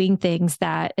just doing things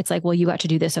that it's like, well, you got to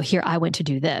do this, so here I went to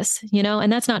do this,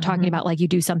 and that's not talking about like you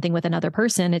do something with another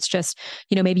person. It's just,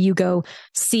 maybe you go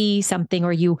see something,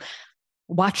 or you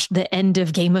watch the end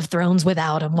of Game of Thrones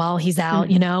without him while he's out,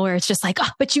 where it's just like, oh,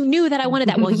 but you knew that I wanted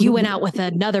that. Well, you went out with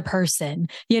another person,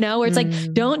 where it's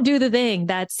like, don't do the thing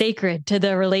that's sacred to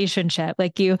the relationship.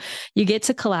 Like you get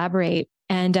to collaborate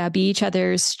and be each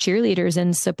other's cheerleaders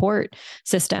and support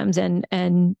systems.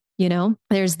 And, you know,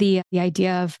 there's the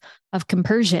idea of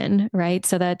compersion, right?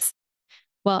 So that's,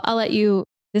 well, I'll let you,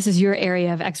 this is your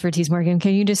area of expertise, Morgan.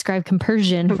 Can you describe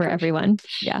compersion for everyone?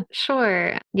 Yeah.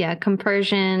 Sure. Yeah.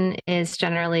 Compersion is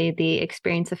generally the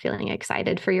experience of feeling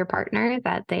excited for your partner,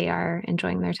 that they are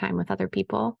enjoying their time with other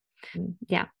people.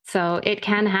 Yeah. So it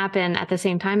can happen at the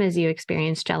same time as you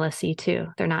experience jealousy too.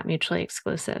 They're not mutually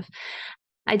exclusive.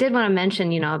 I did want to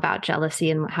mention, about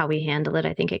jealousy and how we handle it.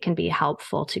 I think it can be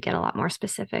helpful to get a lot more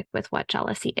specific with what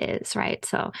jealousy is, right?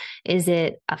 So is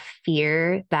it a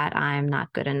fear that I'm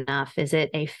not good enough? Is it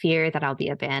a fear that I'll be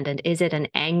abandoned? Is it an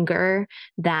anger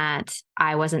that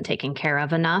I wasn't taken care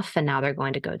of enough and now they're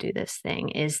going to go do this thing?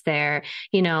 Is there,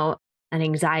 an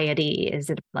anxiety? Is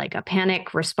it like a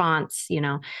panic response?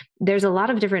 There's a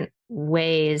lot of different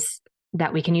ways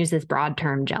that we can use this broad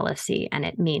term jealousy, and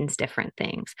it means different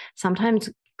things. Sometimes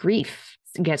grief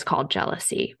gets called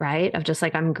jealousy, right? Of just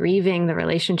like, I'm grieving the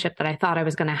relationship that I thought I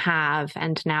was going to have,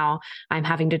 and now I'm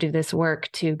having to do this work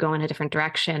to go in a different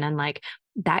direction. And like,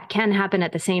 that can happen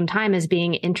at the same time as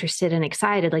being interested and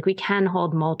excited. Like, we can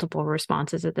hold multiple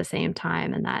responses at the same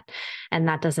time. And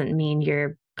that doesn't mean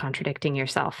you're contradicting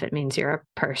yourself. It means you're a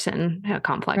person, a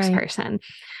complex person.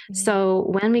 Mm-hmm. So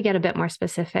when we get a bit more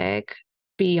specific,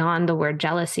 beyond the word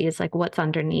jealousy, is like, what's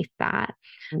underneath that?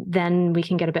 Then we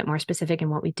can get a bit more specific in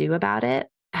what we do about it,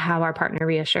 how our partner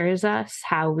reassures us,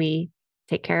 how we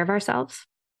take care of ourselves.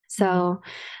 So,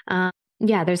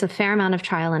 there's a fair amount of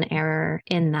trial and error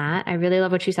in that. I really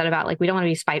love what you said about like, we don't want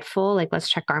to be spiteful. Like, let's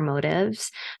check our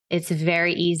motives. It's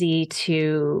very easy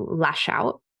to lash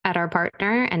out at our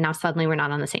partner, and now suddenly we're not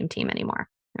on the same team anymore,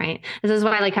 right? This is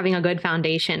why like having a good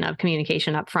foundation of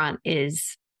communication up front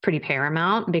is pretty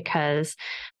paramount, because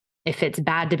if it's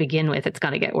bad to begin with, it's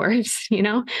going to get worse,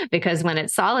 because when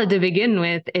it's solid to begin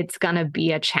with, it's going to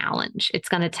be a challenge. It's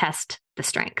going to test the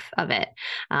strength of it.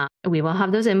 We will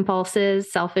have those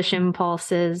impulses, selfish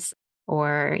impulses,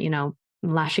 or,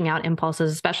 lashing out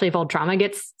impulses, especially if old trauma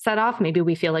gets set off. Maybe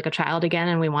we feel like a child again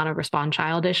and we want to respond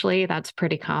childishly. That's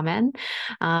pretty common.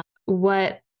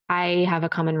 What I have a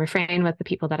common refrain with the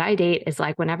people that I date is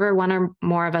like, whenever one or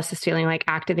more of us is feeling like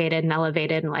activated and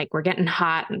elevated and like we're getting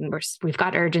hot and we've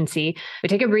got urgency, we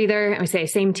take a breather and we say,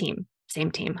 same team.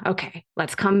 Okay,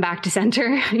 let's come back to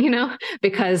center,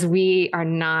 because we are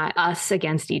not us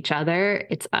against each other.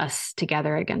 It's us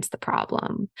together against the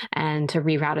problem, and to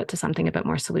reroute it to something a bit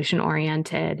more solution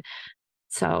oriented.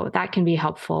 So that can be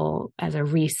helpful as a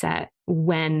reset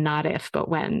when, not if, but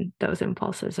when those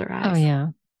impulses arise. Oh yeah.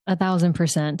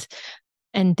 1,000%.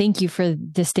 And thank you for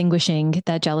distinguishing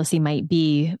that jealousy might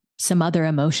be some other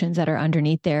emotions that are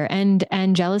underneath there. And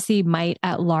jealousy might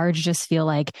at large just feel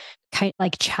like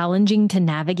challenging to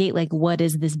navigate, like, what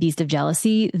is this beast of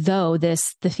jealousy? Though the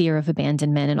fear of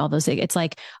abandonment and all those things, it's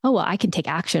like, oh, well, I can take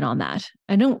action on that.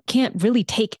 Can't really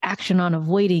take action on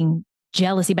avoiding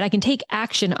jealousy, but I can take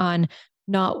action on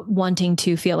not wanting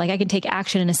to feel like I can take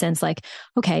action in a sense like,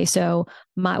 okay, so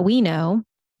we know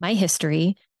my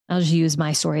history. I'll just use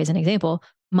my story as an example.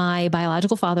 My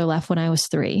biological father left when I was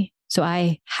 3. So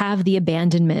I have the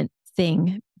abandonment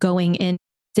thing going in.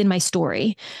 It's in my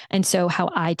story. And so how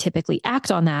I typically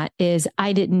act on that is,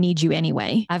 I didn't need you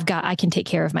anyway. I can take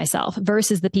care of myself,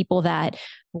 versus the people that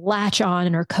latch on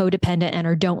and are codependent and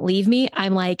or don't leave me.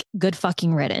 I'm like, good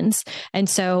fucking riddance. And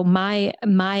so my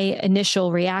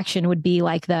initial reaction would be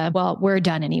like well, we're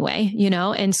done anyway,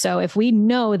 And so if we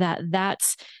know that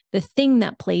that's the thing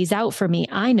that plays out for me,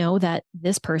 I know that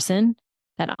this person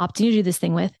that I'm opting to do this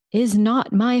thing with is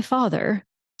not my father,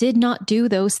 did not do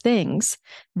those things.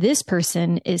 This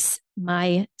person is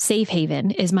my safe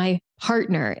haven, is my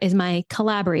partner, is my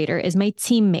collaborator, is my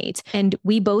teammate. And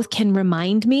we both can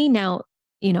remind me. Now,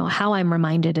 how I'm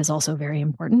reminded is also very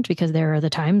important, because there are the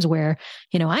times where,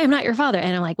 I am not your father.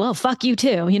 And I'm like, well, fuck you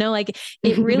too. Like,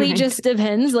 it really right. Just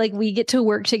depends. Like, we get to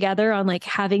work together on like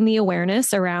having the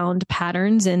awareness around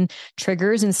patterns and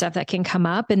triggers and stuff that can come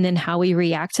up, and then how we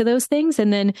react to those things.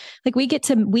 And then like, we get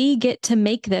to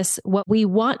make this what we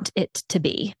want it to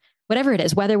be, whatever it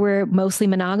is, whether we're mostly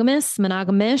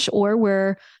monogamish, or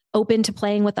we're open to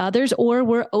playing with others, or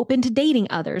we're open to dating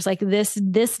others. Like this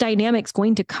dynamic's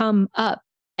going to come up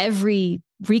every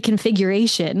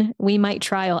reconfiguration we might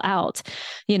trial out,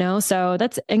 so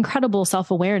that's incredible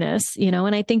self-awareness,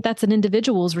 and I think that's an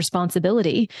individual's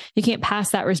responsibility. You can't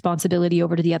pass that responsibility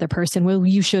over to the other person. Well,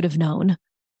 you should have known.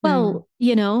 Well,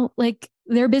 like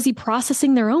they're busy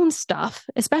processing their own stuff,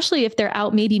 especially if they're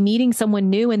out maybe meeting someone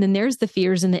new. And then there's the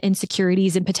fears and the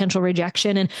insecurities and potential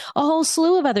rejection and a whole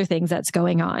slew of other things that's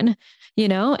going on,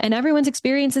 and everyone's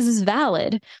experiences is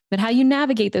valid. But how you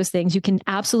navigate those things, you can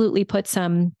absolutely put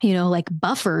some, like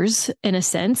buffers in a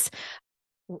sense,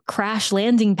 crash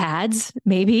landing pads,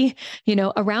 maybe,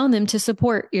 around them to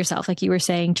support yourself. Like you were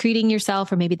saying, treating yourself,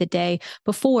 or maybe the day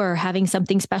before, having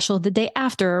something special the day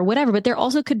after or whatever. But there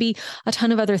also could be a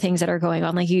ton of other things that are going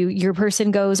on. Like your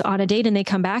person goes on a date and they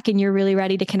come back and you're really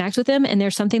ready to connect with them. And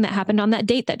there's something that happened on that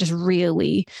date that just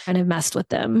really kind of messed with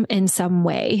them in some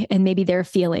way. And maybe they're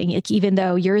feeling like, even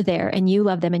though you're there and you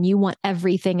love them and you want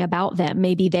everything about them,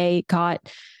 maybe they got,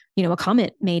 a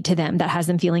comment made to them that has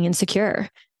them feeling insecure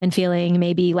and feeling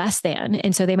maybe less than.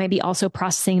 And so they might be also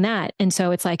processing that. And so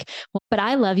it's like, well, but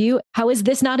I love you. How is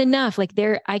this not enough? Like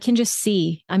I can just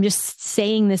see, I'm just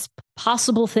saying this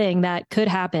possible thing that could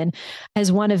happen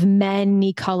as one of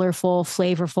many colorful,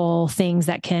 flavorful things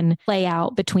that can play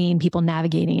out between people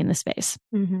navigating in the space.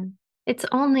 Mm-hmm. It's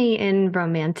only in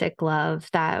romantic love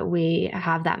that we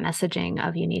have that messaging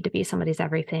of you need to be somebody's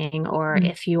everything, or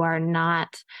if you are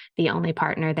not the only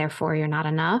partner, therefore you're not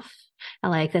enough.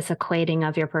 Like this equating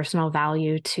of your personal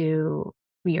value to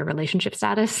your relationship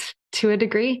status to a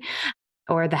degree,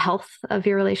 or the health of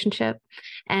your relationship.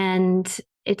 And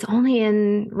it's only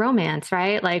in romance,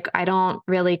 right? Like I don't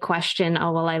really question,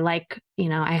 oh, well, I like,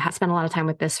 I spent a lot of time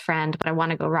with this friend, but I want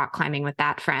to go rock climbing with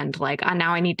that friend. Like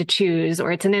now I need to choose,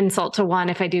 or it's an insult to one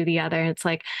if I do the other. It's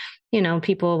like,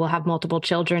 people will have multiple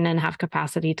children and have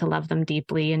capacity to love them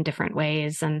deeply in different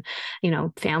ways. And,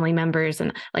 family members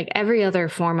and like every other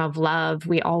form of love,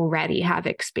 we already have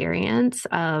experience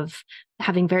of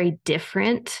having very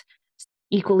different,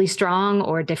 equally strong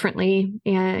or differently,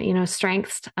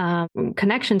 strengths,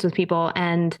 connections with people.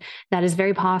 And that is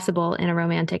very possible in a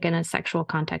romantic and a sexual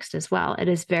context as well. It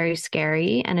is very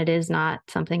scary and it is not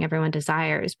something everyone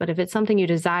desires. But if it's something you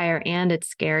desire and it's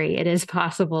scary, it is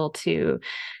possible to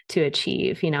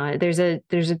achieve. There's a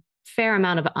fair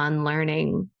amount of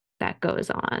unlearning that goes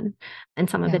on. And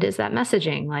some of it is that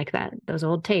messaging, like those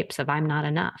old tapes of I'm not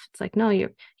enough. It's like, no,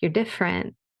 you're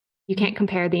different. You can't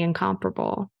compare the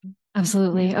incomparable.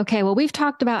 Absolutely. Okay. Well, we've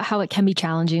talked about how it can be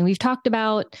challenging. We've talked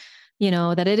about,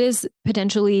 that it is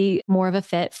potentially more of a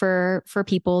fit for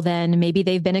people than maybe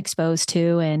they've been exposed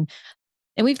to. And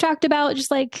we've talked about just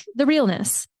like the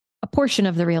realness, a portion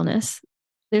of the realness.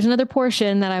 There's another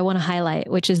portion that I want to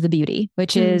highlight, which is the beauty,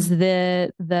 which is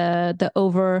the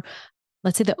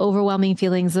let's say the overwhelming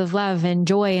feelings of love and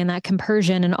joy and that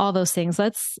compersion and all those things.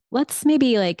 Let's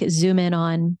maybe like zoom in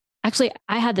on. Actually,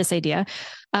 I had this idea,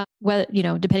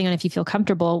 depending on if you feel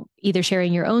comfortable, either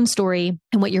sharing your own story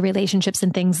and what your relationships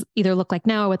and things either look like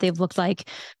now or what they've looked like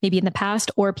maybe in the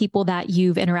past, or people that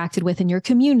you've interacted with in your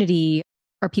community,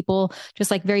 or people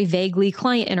just like very vaguely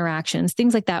client interactions,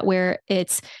 things like that, where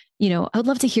it's, I would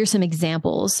love to hear some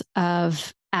examples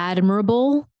of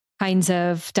admirable kinds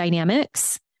of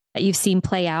dynamics that you've seen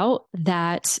play out,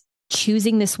 that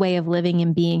choosing this way of living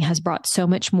and being has brought so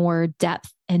much more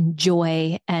depth and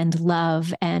joy and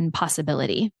love and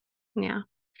possibility. Yeah.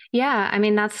 Yeah. I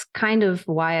mean, that's kind of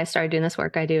why I started doing this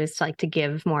work I do, is like to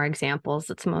give more examples.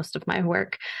 It's most of my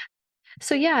work.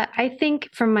 So yeah, I think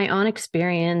from my own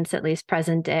experience, at least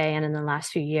present day and in the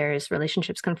last few years,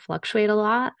 relationships can fluctuate a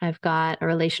lot. I've got a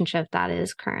relationship that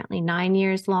is currently 9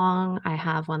 years long. I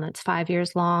have one that's 5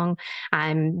 years long.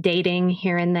 I'm dating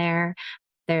here and there.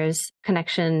 There's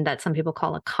connection that some people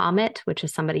call a comet, which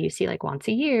is somebody you see like once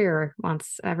a year or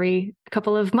once every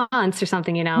couple of months or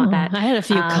something, that I had a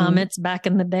few comets back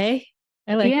in the day.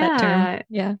 I like that term.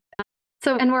 Yeah.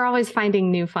 So, and we're always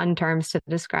finding new fun terms to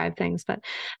describe things. But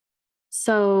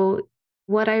so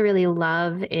what I really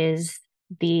love is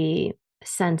the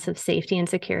sense of safety and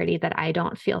security that I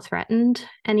don't feel threatened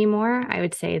anymore. I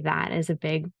would say that is a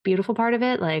big, beautiful part of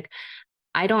it. Like,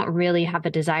 I don't really have a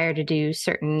desire to do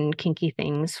certain kinky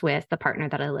things with the partner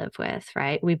that I live with,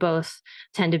 right? We both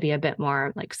tend to be a bit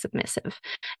more like submissive.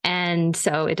 And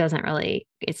so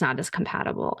it's not as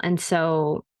compatible. And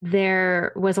so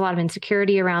there was a lot of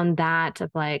insecurity around that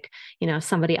of like,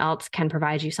 somebody else can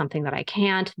provide you something that I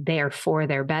can't, therefore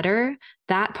they're better.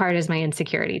 That part is my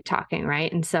insecurity talking,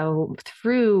 right? And so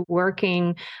through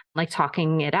working, like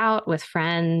talking it out with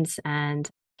friends and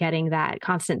getting that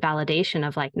constant validation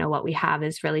of like, no, what we have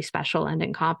is really special and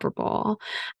incomparable.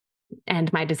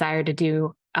 And my desire to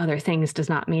do other things does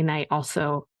not mean I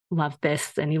also love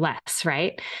this any less,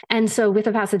 right? And so with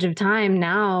the passage of time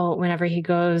now, whenever he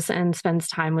goes and spends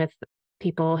time with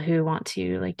people who want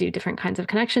to like do different kinds of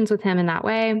connections with him in that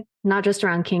way, not just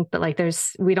around kink, but like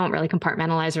we don't really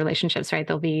compartmentalize relationships, right?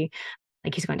 There'll be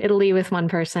like he's going to Italy with one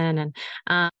person.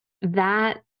 And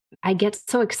that I get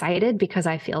so excited because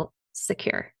I feel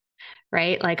secure,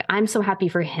 right? Like I'm so happy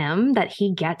for him that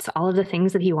he gets all of the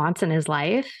things that he wants in his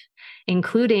life,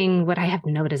 including what I have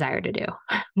no desire to do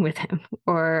with him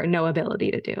or no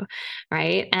ability to do,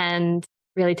 right? And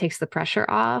really takes the pressure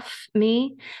off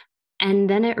me. And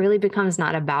then it really becomes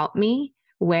not about me,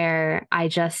 where I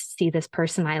just see this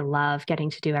person I love getting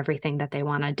to do everything that they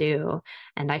want to do.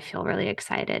 And I feel really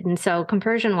excited. And so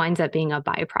compersion winds up being a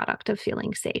byproduct of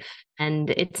feeling safe.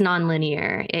 And it's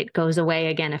nonlinear. It goes away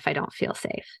again if I don't feel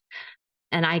safe.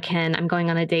 And I'm going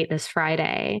on a date this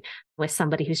Friday with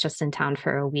somebody who's just in town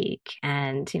for a week.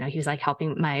 And, he was like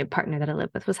helping my partner that I live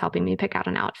with was helping me pick out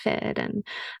an outfit. And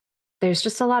there's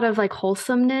just a lot of like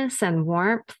wholesomeness and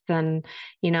warmth and,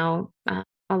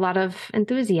 a lot of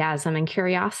enthusiasm and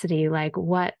curiosity. Like,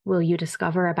 what will you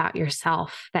discover about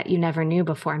yourself that you never knew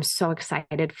before? I'm so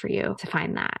excited for you to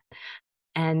find that.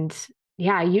 And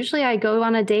yeah, usually I go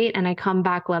on a date and I come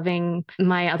back loving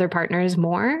my other partners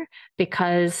more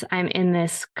because I'm in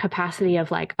this capacity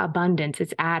of like abundance.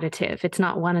 It's additive. It's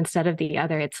not one instead of the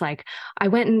other. It's like I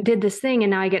went and did this thing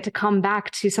and now I get to come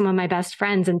back to some of my best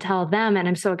friends and tell them. And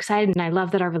I'm so excited. And I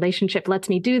love that our relationship lets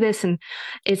me do this. And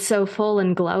it's so full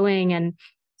and glowing. And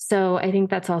so I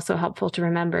think that's also helpful to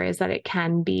remember is that it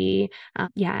can be,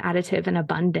 additive and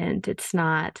abundant. It's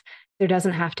not, there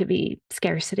doesn't have to be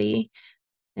scarcity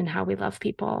in how we love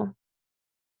people.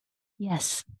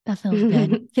 Yes, that feels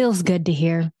good. Feels good to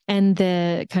hear. And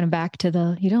the kind of back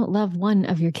to you don't love one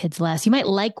of your kids less. You might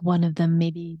like one of them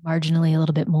maybe marginally a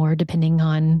little bit more, depending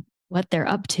on what they're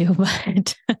up to,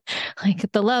 but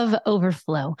like the love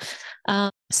overflow.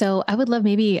 So I would love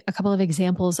maybe a couple of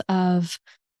examples of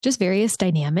just various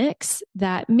dynamics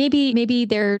that maybe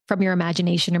they're from your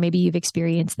imagination or maybe you've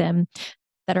experienced them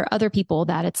that are other people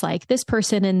that it's like this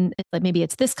person and maybe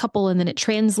it's this couple and then it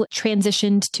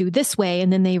transitioned to this way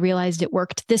and then they realized it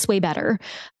worked this way better.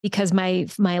 Because my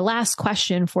last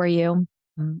question for you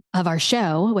of our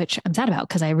show, which I'm sad about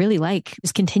because I really like,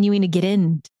 is continuing to get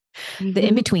in the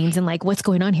in-betweens and like what's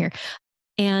going on here.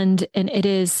 And it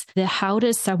is how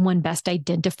does someone best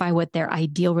identify what their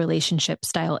ideal relationship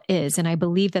style is? And I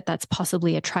believe that that's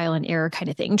possibly a trial and error kind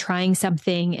of thing, trying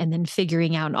something and then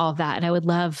figuring out all of that. And I would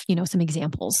love, some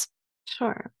examples.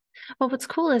 Sure. Well, what's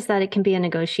cool is that it can be a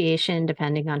negotiation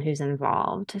depending on who's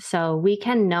involved. So we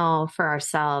can know for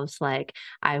ourselves, like,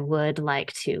 I would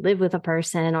like to live with a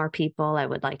person or people. I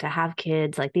would like to have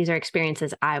kids. Like, these are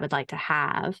experiences I would like to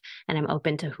have. And I'm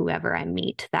open to whoever I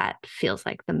meet that feels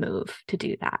like the move to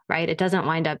do that, right? It doesn't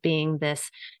wind up being this,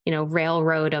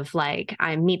 railroad of like,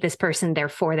 I meet this person,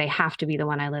 therefore they have to be the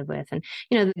one I live with. And,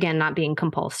 again, not being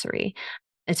compulsory.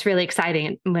 It's really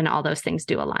exciting when all those things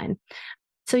do align.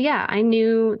 So yeah, I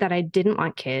knew that I didn't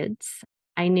want kids.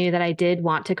 I knew that I did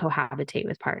want to cohabitate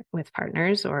with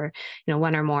partners or,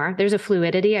 one or more. There's a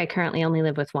fluidity. I currently only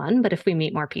live with one, but if we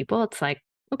meet more people, it's like,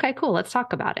 okay, cool, let's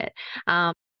talk about it.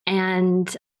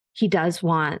 And he does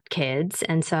want kids.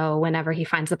 And so whenever he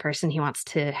finds the person he wants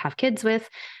to have kids with,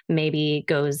 maybe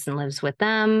goes and lives with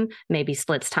them, maybe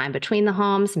splits time between the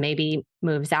homes, maybe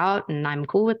moves out and I'm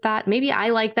cool with that. Maybe I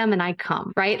like them and I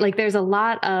come, right? Like there's a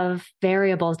lot of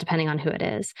variables depending on who it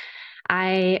is.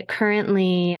 I'm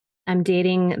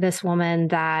dating this woman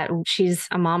that she's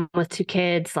a mom with 2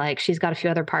 kids. Like she's got a few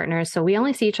other partners. So we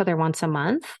only see each other once a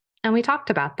month. And we talked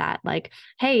about that. Like,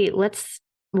 hey,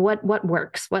 what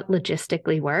works, what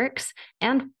logistically works,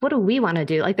 and what do we want to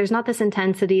do? Like, there's not this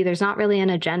intensity. There's not really an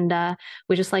agenda.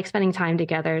 We just like spending time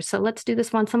together. So let's do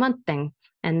this once a month thing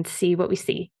and see what we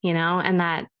see, and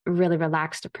that really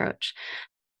relaxed approach.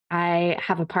 I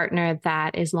have a partner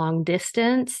that is long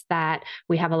distance, that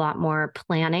we have a lot more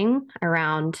planning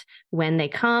around when they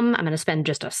come. I'm going to spend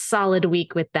just a solid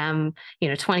week with them,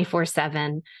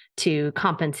 24/7 to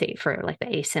compensate for like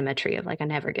the asymmetry of like, I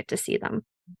never get to see them.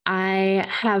 I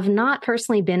have not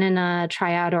personally been in a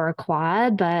triad or a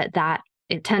quad, but that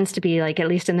it tends to be like, at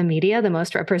least in the media, the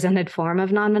most represented form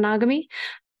of non-monogamy.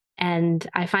 And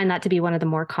I find that to be one of the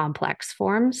more complex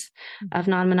forms of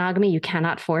non-monogamy. You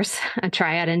cannot force a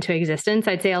triad into existence.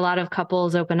 I'd say a lot of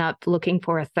couples open up looking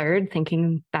for a third,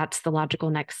 thinking that's the logical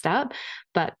next step.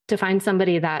 But to find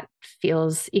somebody that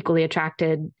feels equally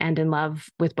attracted and in love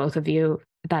with both of you,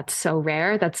 that's so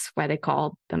rare. That's why they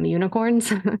call them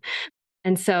unicorns.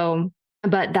 And so,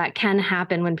 but that can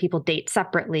happen when people date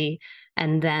separately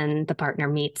and then the partner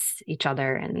meets each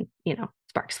other and,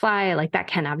 sparks fly. Like that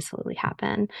can absolutely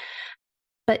happen.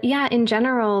 But yeah, in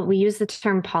general, we use the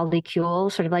term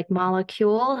polycule, sort of like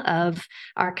molecule of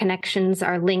our connections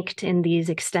are linked in these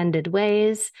extended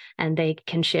ways and they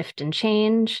can shift and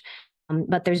change.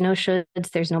 But there's no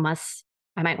shoulds, there's no musts.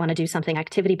 I might want to do something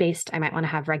activity based. I might want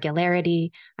to have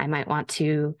regularity. I might want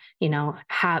to,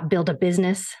 build a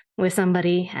business with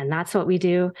somebody. And that's what we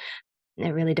do. It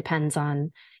really depends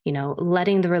on,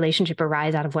 letting the relationship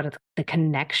arise out of what the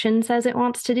connection says it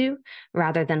wants to do,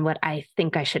 rather than what I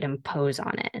think I should impose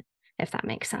on it, if that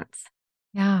makes sense.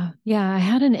 Yeah. Yeah. I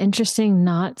had an interesting,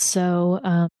 not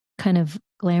so kind of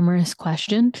glamorous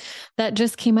question that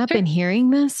just came up in hearing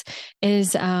this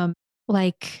is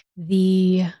like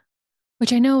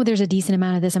which I know there's a decent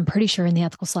amount of this. I'm pretty sure in The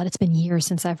Ethical Slut, it's been years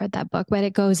since I've read that book, but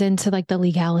it goes into like the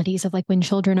legalities of like when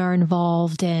children are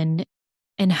involved and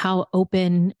how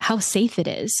safe it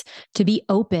is to be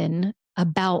open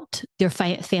about their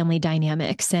family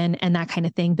dynamics and that kind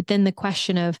of thing. But then the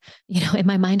question of, in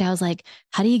my mind, I was like,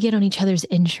 how do you get on each other's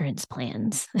insurance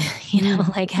plans?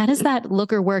 Like, how does that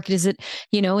look or work? Is it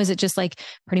just like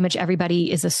pretty much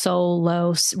everybody is a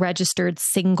solo registered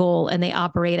single and they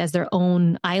operate as their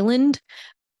own island?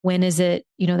 When is it,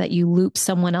 that you loop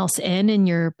someone else in and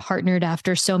you're partnered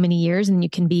after so many years and you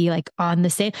can be like on the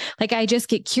same, like, I just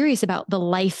get curious about the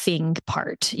lifing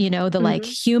part, like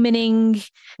humaning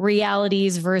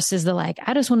realities versus the like,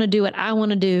 I just want to do what I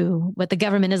want to do. What the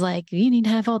government is like, you need to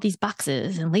have all these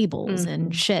boxes and labels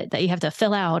and shit that you have to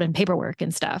fill out and paperwork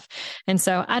and stuff. And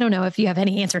so I don't know if you have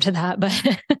any answer to that,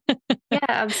 but yeah,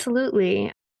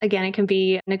 absolutely. Again, it can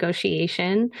be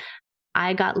negotiation.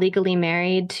 I got legally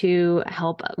married to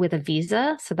help with a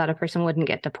visa so that a person wouldn't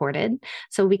get deported.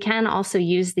 So we can also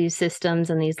use these systems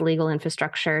and these legal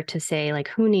infrastructure to say, like,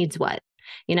 who needs what?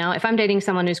 If I'm dating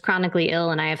someone who's chronically ill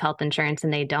and I have health insurance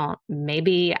and they don't,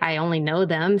 maybe I only know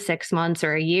them 6 months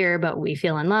or a year, but we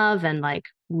feel in love and like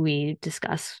we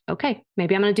discuss, okay,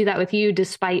 maybe I'm going to do that with you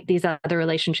despite these other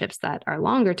relationships that are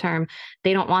longer term.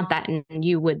 They don't want that and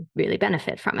you would really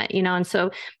benefit from it, and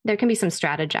so there can be some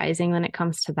strategizing when it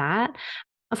comes to that.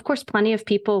 Of course, plenty of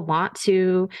people want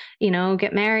to,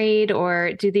 get married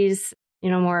or do these,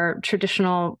 more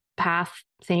traditional path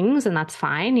things. And that's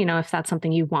fine. If that's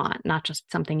something you want, not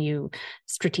just something you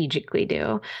strategically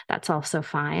do, that's also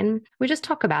fine. We just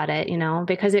talk about it,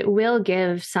 because it will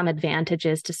give some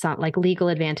advantages to some, like legal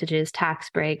advantages, tax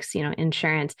breaks,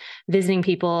 insurance, visiting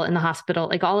people in the hospital,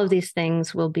 like all of these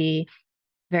things will be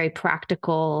very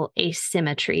practical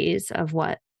asymmetries of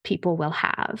what people will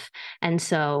have. And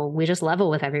so we just level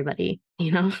with everybody,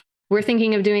 we're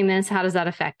thinking of doing this. How does that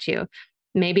affect you?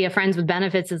 Maybe a friends with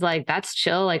benefits is like, that's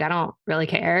chill. Like, I don't really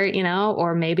care,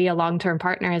 or maybe a long-term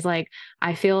partner is like,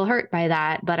 I feel hurt by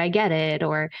that, but I get it.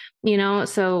 Or,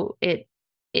 so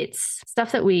it's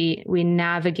stuff that we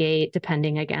navigate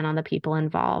depending again on the people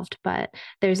involved, but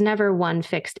there's never one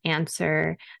fixed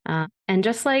answer. And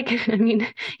just like,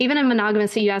 even in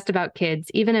monogamous, so you asked about kids,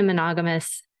 even in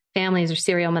monogamous families or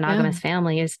serial monogamous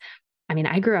families,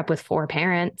 I grew up with 4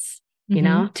 parents,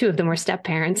 2 of them were step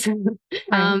parents.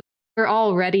 Right. We're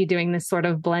already doing this sort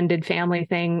of blended family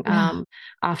thing,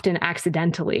 often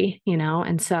accidentally,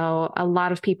 and so a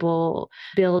lot of people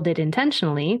build it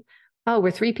intentionally. Oh,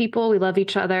 we're 3 people. We love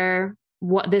each other.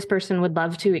 What this person would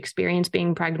love to experience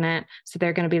being pregnant. So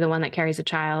they're going to be the one that carries a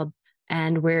child.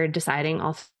 And we're deciding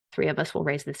all 3 of us will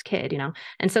raise this kid,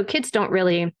 And so kids don't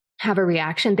really have a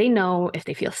reaction. They know if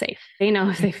they feel safe. They know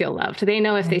if they feel loved. They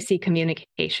know if they see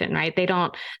communication, right? They're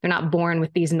not born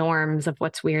with these norms of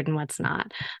what's weird and what's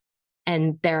not.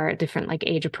 And there are different like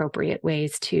age appropriate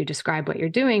ways to describe what you're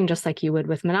doing, just like you would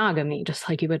with monogamy, just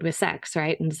like you would with sex,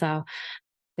 right? And so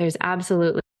there's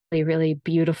absolutely really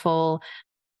beautiful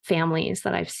families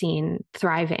that I've seen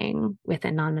thriving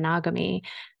within non-monogamy.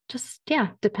 Just,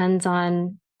 depends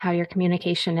on how your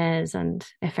communication is and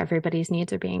if everybody's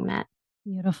needs are being met.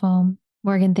 Beautiful.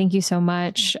 Morgan, thank you so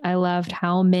much. I loved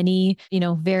how many,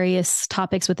 various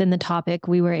topics within the topic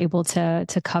we were able to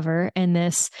cover in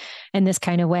this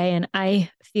kind of way. And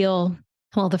I feel,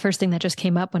 well, the first thing that just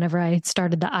came up whenever I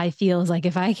started the I feel is like,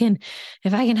 if I can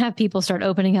have people start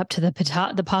opening up to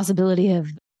the possibility of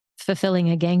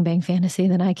fulfilling a gangbang fantasy,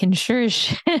 then I can sure as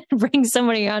shit bring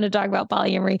somebody on to talk about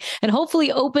polyamory and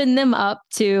hopefully open them up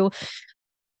to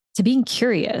being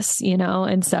curious,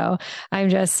 And so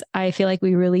I feel like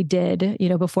we really did,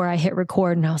 before I hit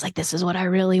record and I was like, this is what I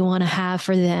really want to have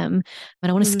for them. I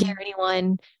don't want to scare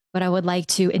anyone, but I would like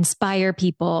to inspire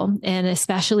people and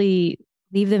especially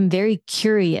leave them very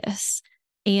curious.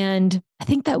 And I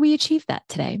think that we achieved that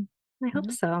today. I hope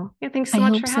so. Yeah, thanks so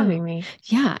much for having me.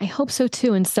 Yeah, I hope so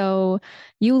too. And so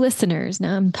you listeners,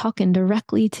 now I'm talking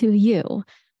directly to you,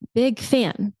 big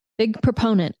fan, big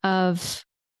proponent of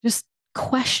just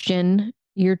question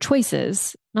your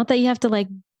choices. Not that you have to like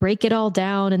break it all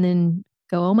down and then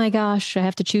go, oh my gosh, I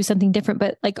have to choose something different.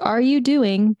 But like, are you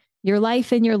doing your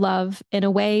life and your love in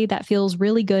a way that feels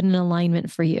really good and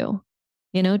alignment for you.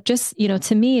 Just,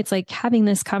 to me, it's like having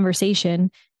this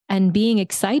conversation and being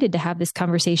excited to have this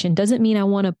conversation doesn't mean I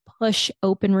want to push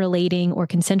open relating or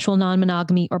consensual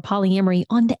non-monogamy or polyamory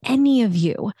onto any of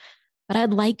you. But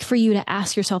I'd like for you to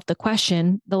ask yourself the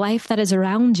question, the life that is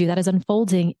around you, that is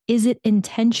unfolding, is it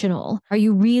intentional? Are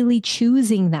you really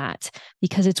choosing that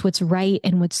because it's what's right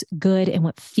and what's good and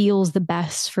what feels the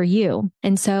best for you?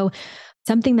 And so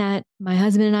something that my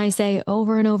husband and I say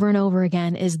over and over and over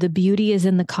again is the beauty is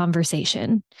in the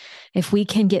conversation. If we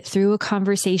can get through a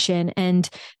conversation and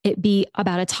it be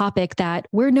about a topic that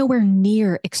we're nowhere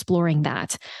near exploring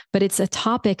that, but it's a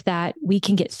topic that we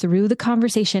can get through the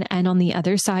conversation and on the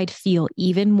other side feel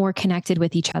even more connected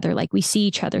with each other, like we see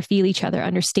each other, feel each other,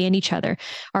 understand each other,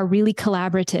 are really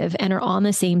collaborative and are on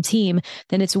the same team,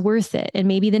 then it's worth it. And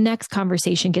maybe the next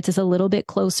conversation gets us a little bit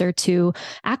closer to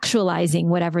actualizing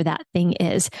whatever that thing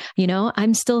is.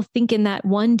 I'm still thinking that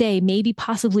one day, maybe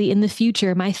possibly in the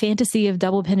future, my fantasy of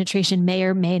double penetration may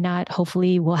or may not,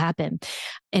 hopefully will happen.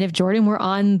 And if Jordan were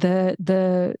on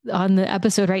the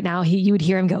episode right now, you would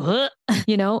hear him go,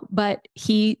 but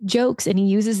he jokes and he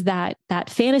uses that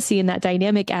fantasy and that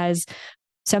dynamic as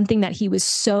something that he was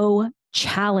so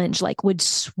challenged, like would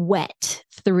sweat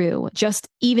through just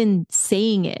even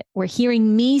saying it or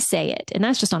hearing me say it. And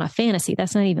that's just on a fantasy.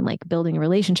 That's not even like building a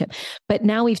relationship. But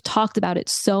now we've talked about it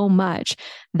so much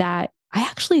that I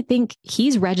actually think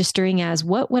he's registering as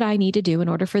what would I need to do in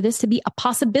order for this to be a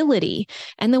possibility?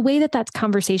 And the way that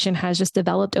conversation has just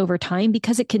developed over time,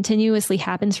 because it continuously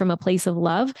happens from a place of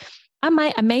love,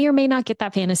 I may or may not get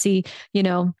that fantasy,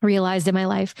 realized in my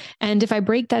life. And if I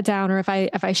break that down, or if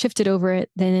I shift it over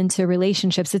it then into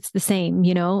relationships, it's the same,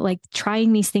 like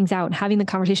trying these things out and having the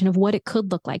conversation of what it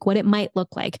could look like, what it might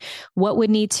look like, what would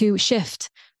need to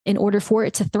shift in order for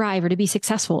it to thrive or to be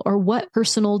successful, or what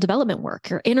personal development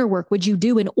work or inner work would you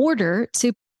do in order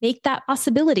to make that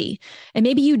possibility. And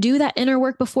maybe you do that inner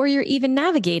work before you're even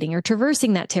navigating or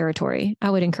traversing that territory. I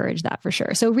would encourage that for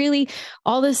sure. So really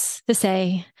all this to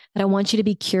say that I want you to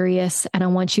be curious and I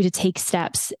want you to take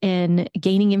steps in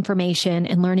gaining information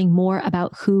and learning more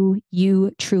about who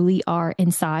you truly are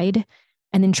inside,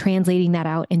 and then translating that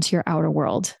out into your outer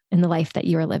world in the life that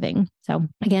you are living. So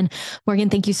again, Morgan,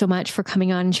 thank you so much for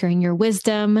coming on and sharing your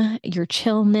wisdom, your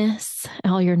chillness,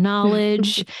 all your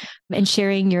knowledge, and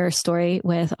sharing your story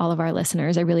with all of our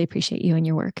listeners. I really appreciate you and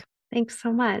your work. Thanks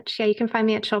so much. Yeah, you can find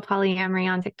me at Chill Polyamory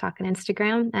on TikTok and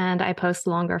Instagram. And I post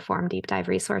longer form deep dive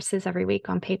resources every week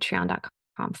on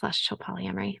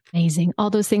patreon.com/chillpolyamory. Amazing. All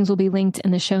those things will be linked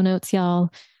in the show notes,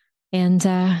 y'all. And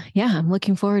I'm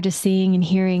looking forward to seeing and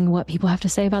hearing what people have to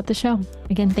say about the show.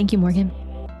 Again, thank you, Morgan.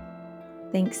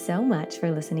 Thanks so much for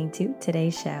listening to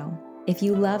today's show. If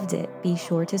you loved it, be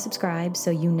sure to subscribe so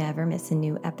you never miss a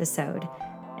new episode.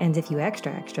 And if you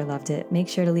extra loved it, make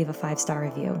sure to leave a 5-star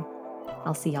review.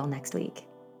 I'll see y'all next week.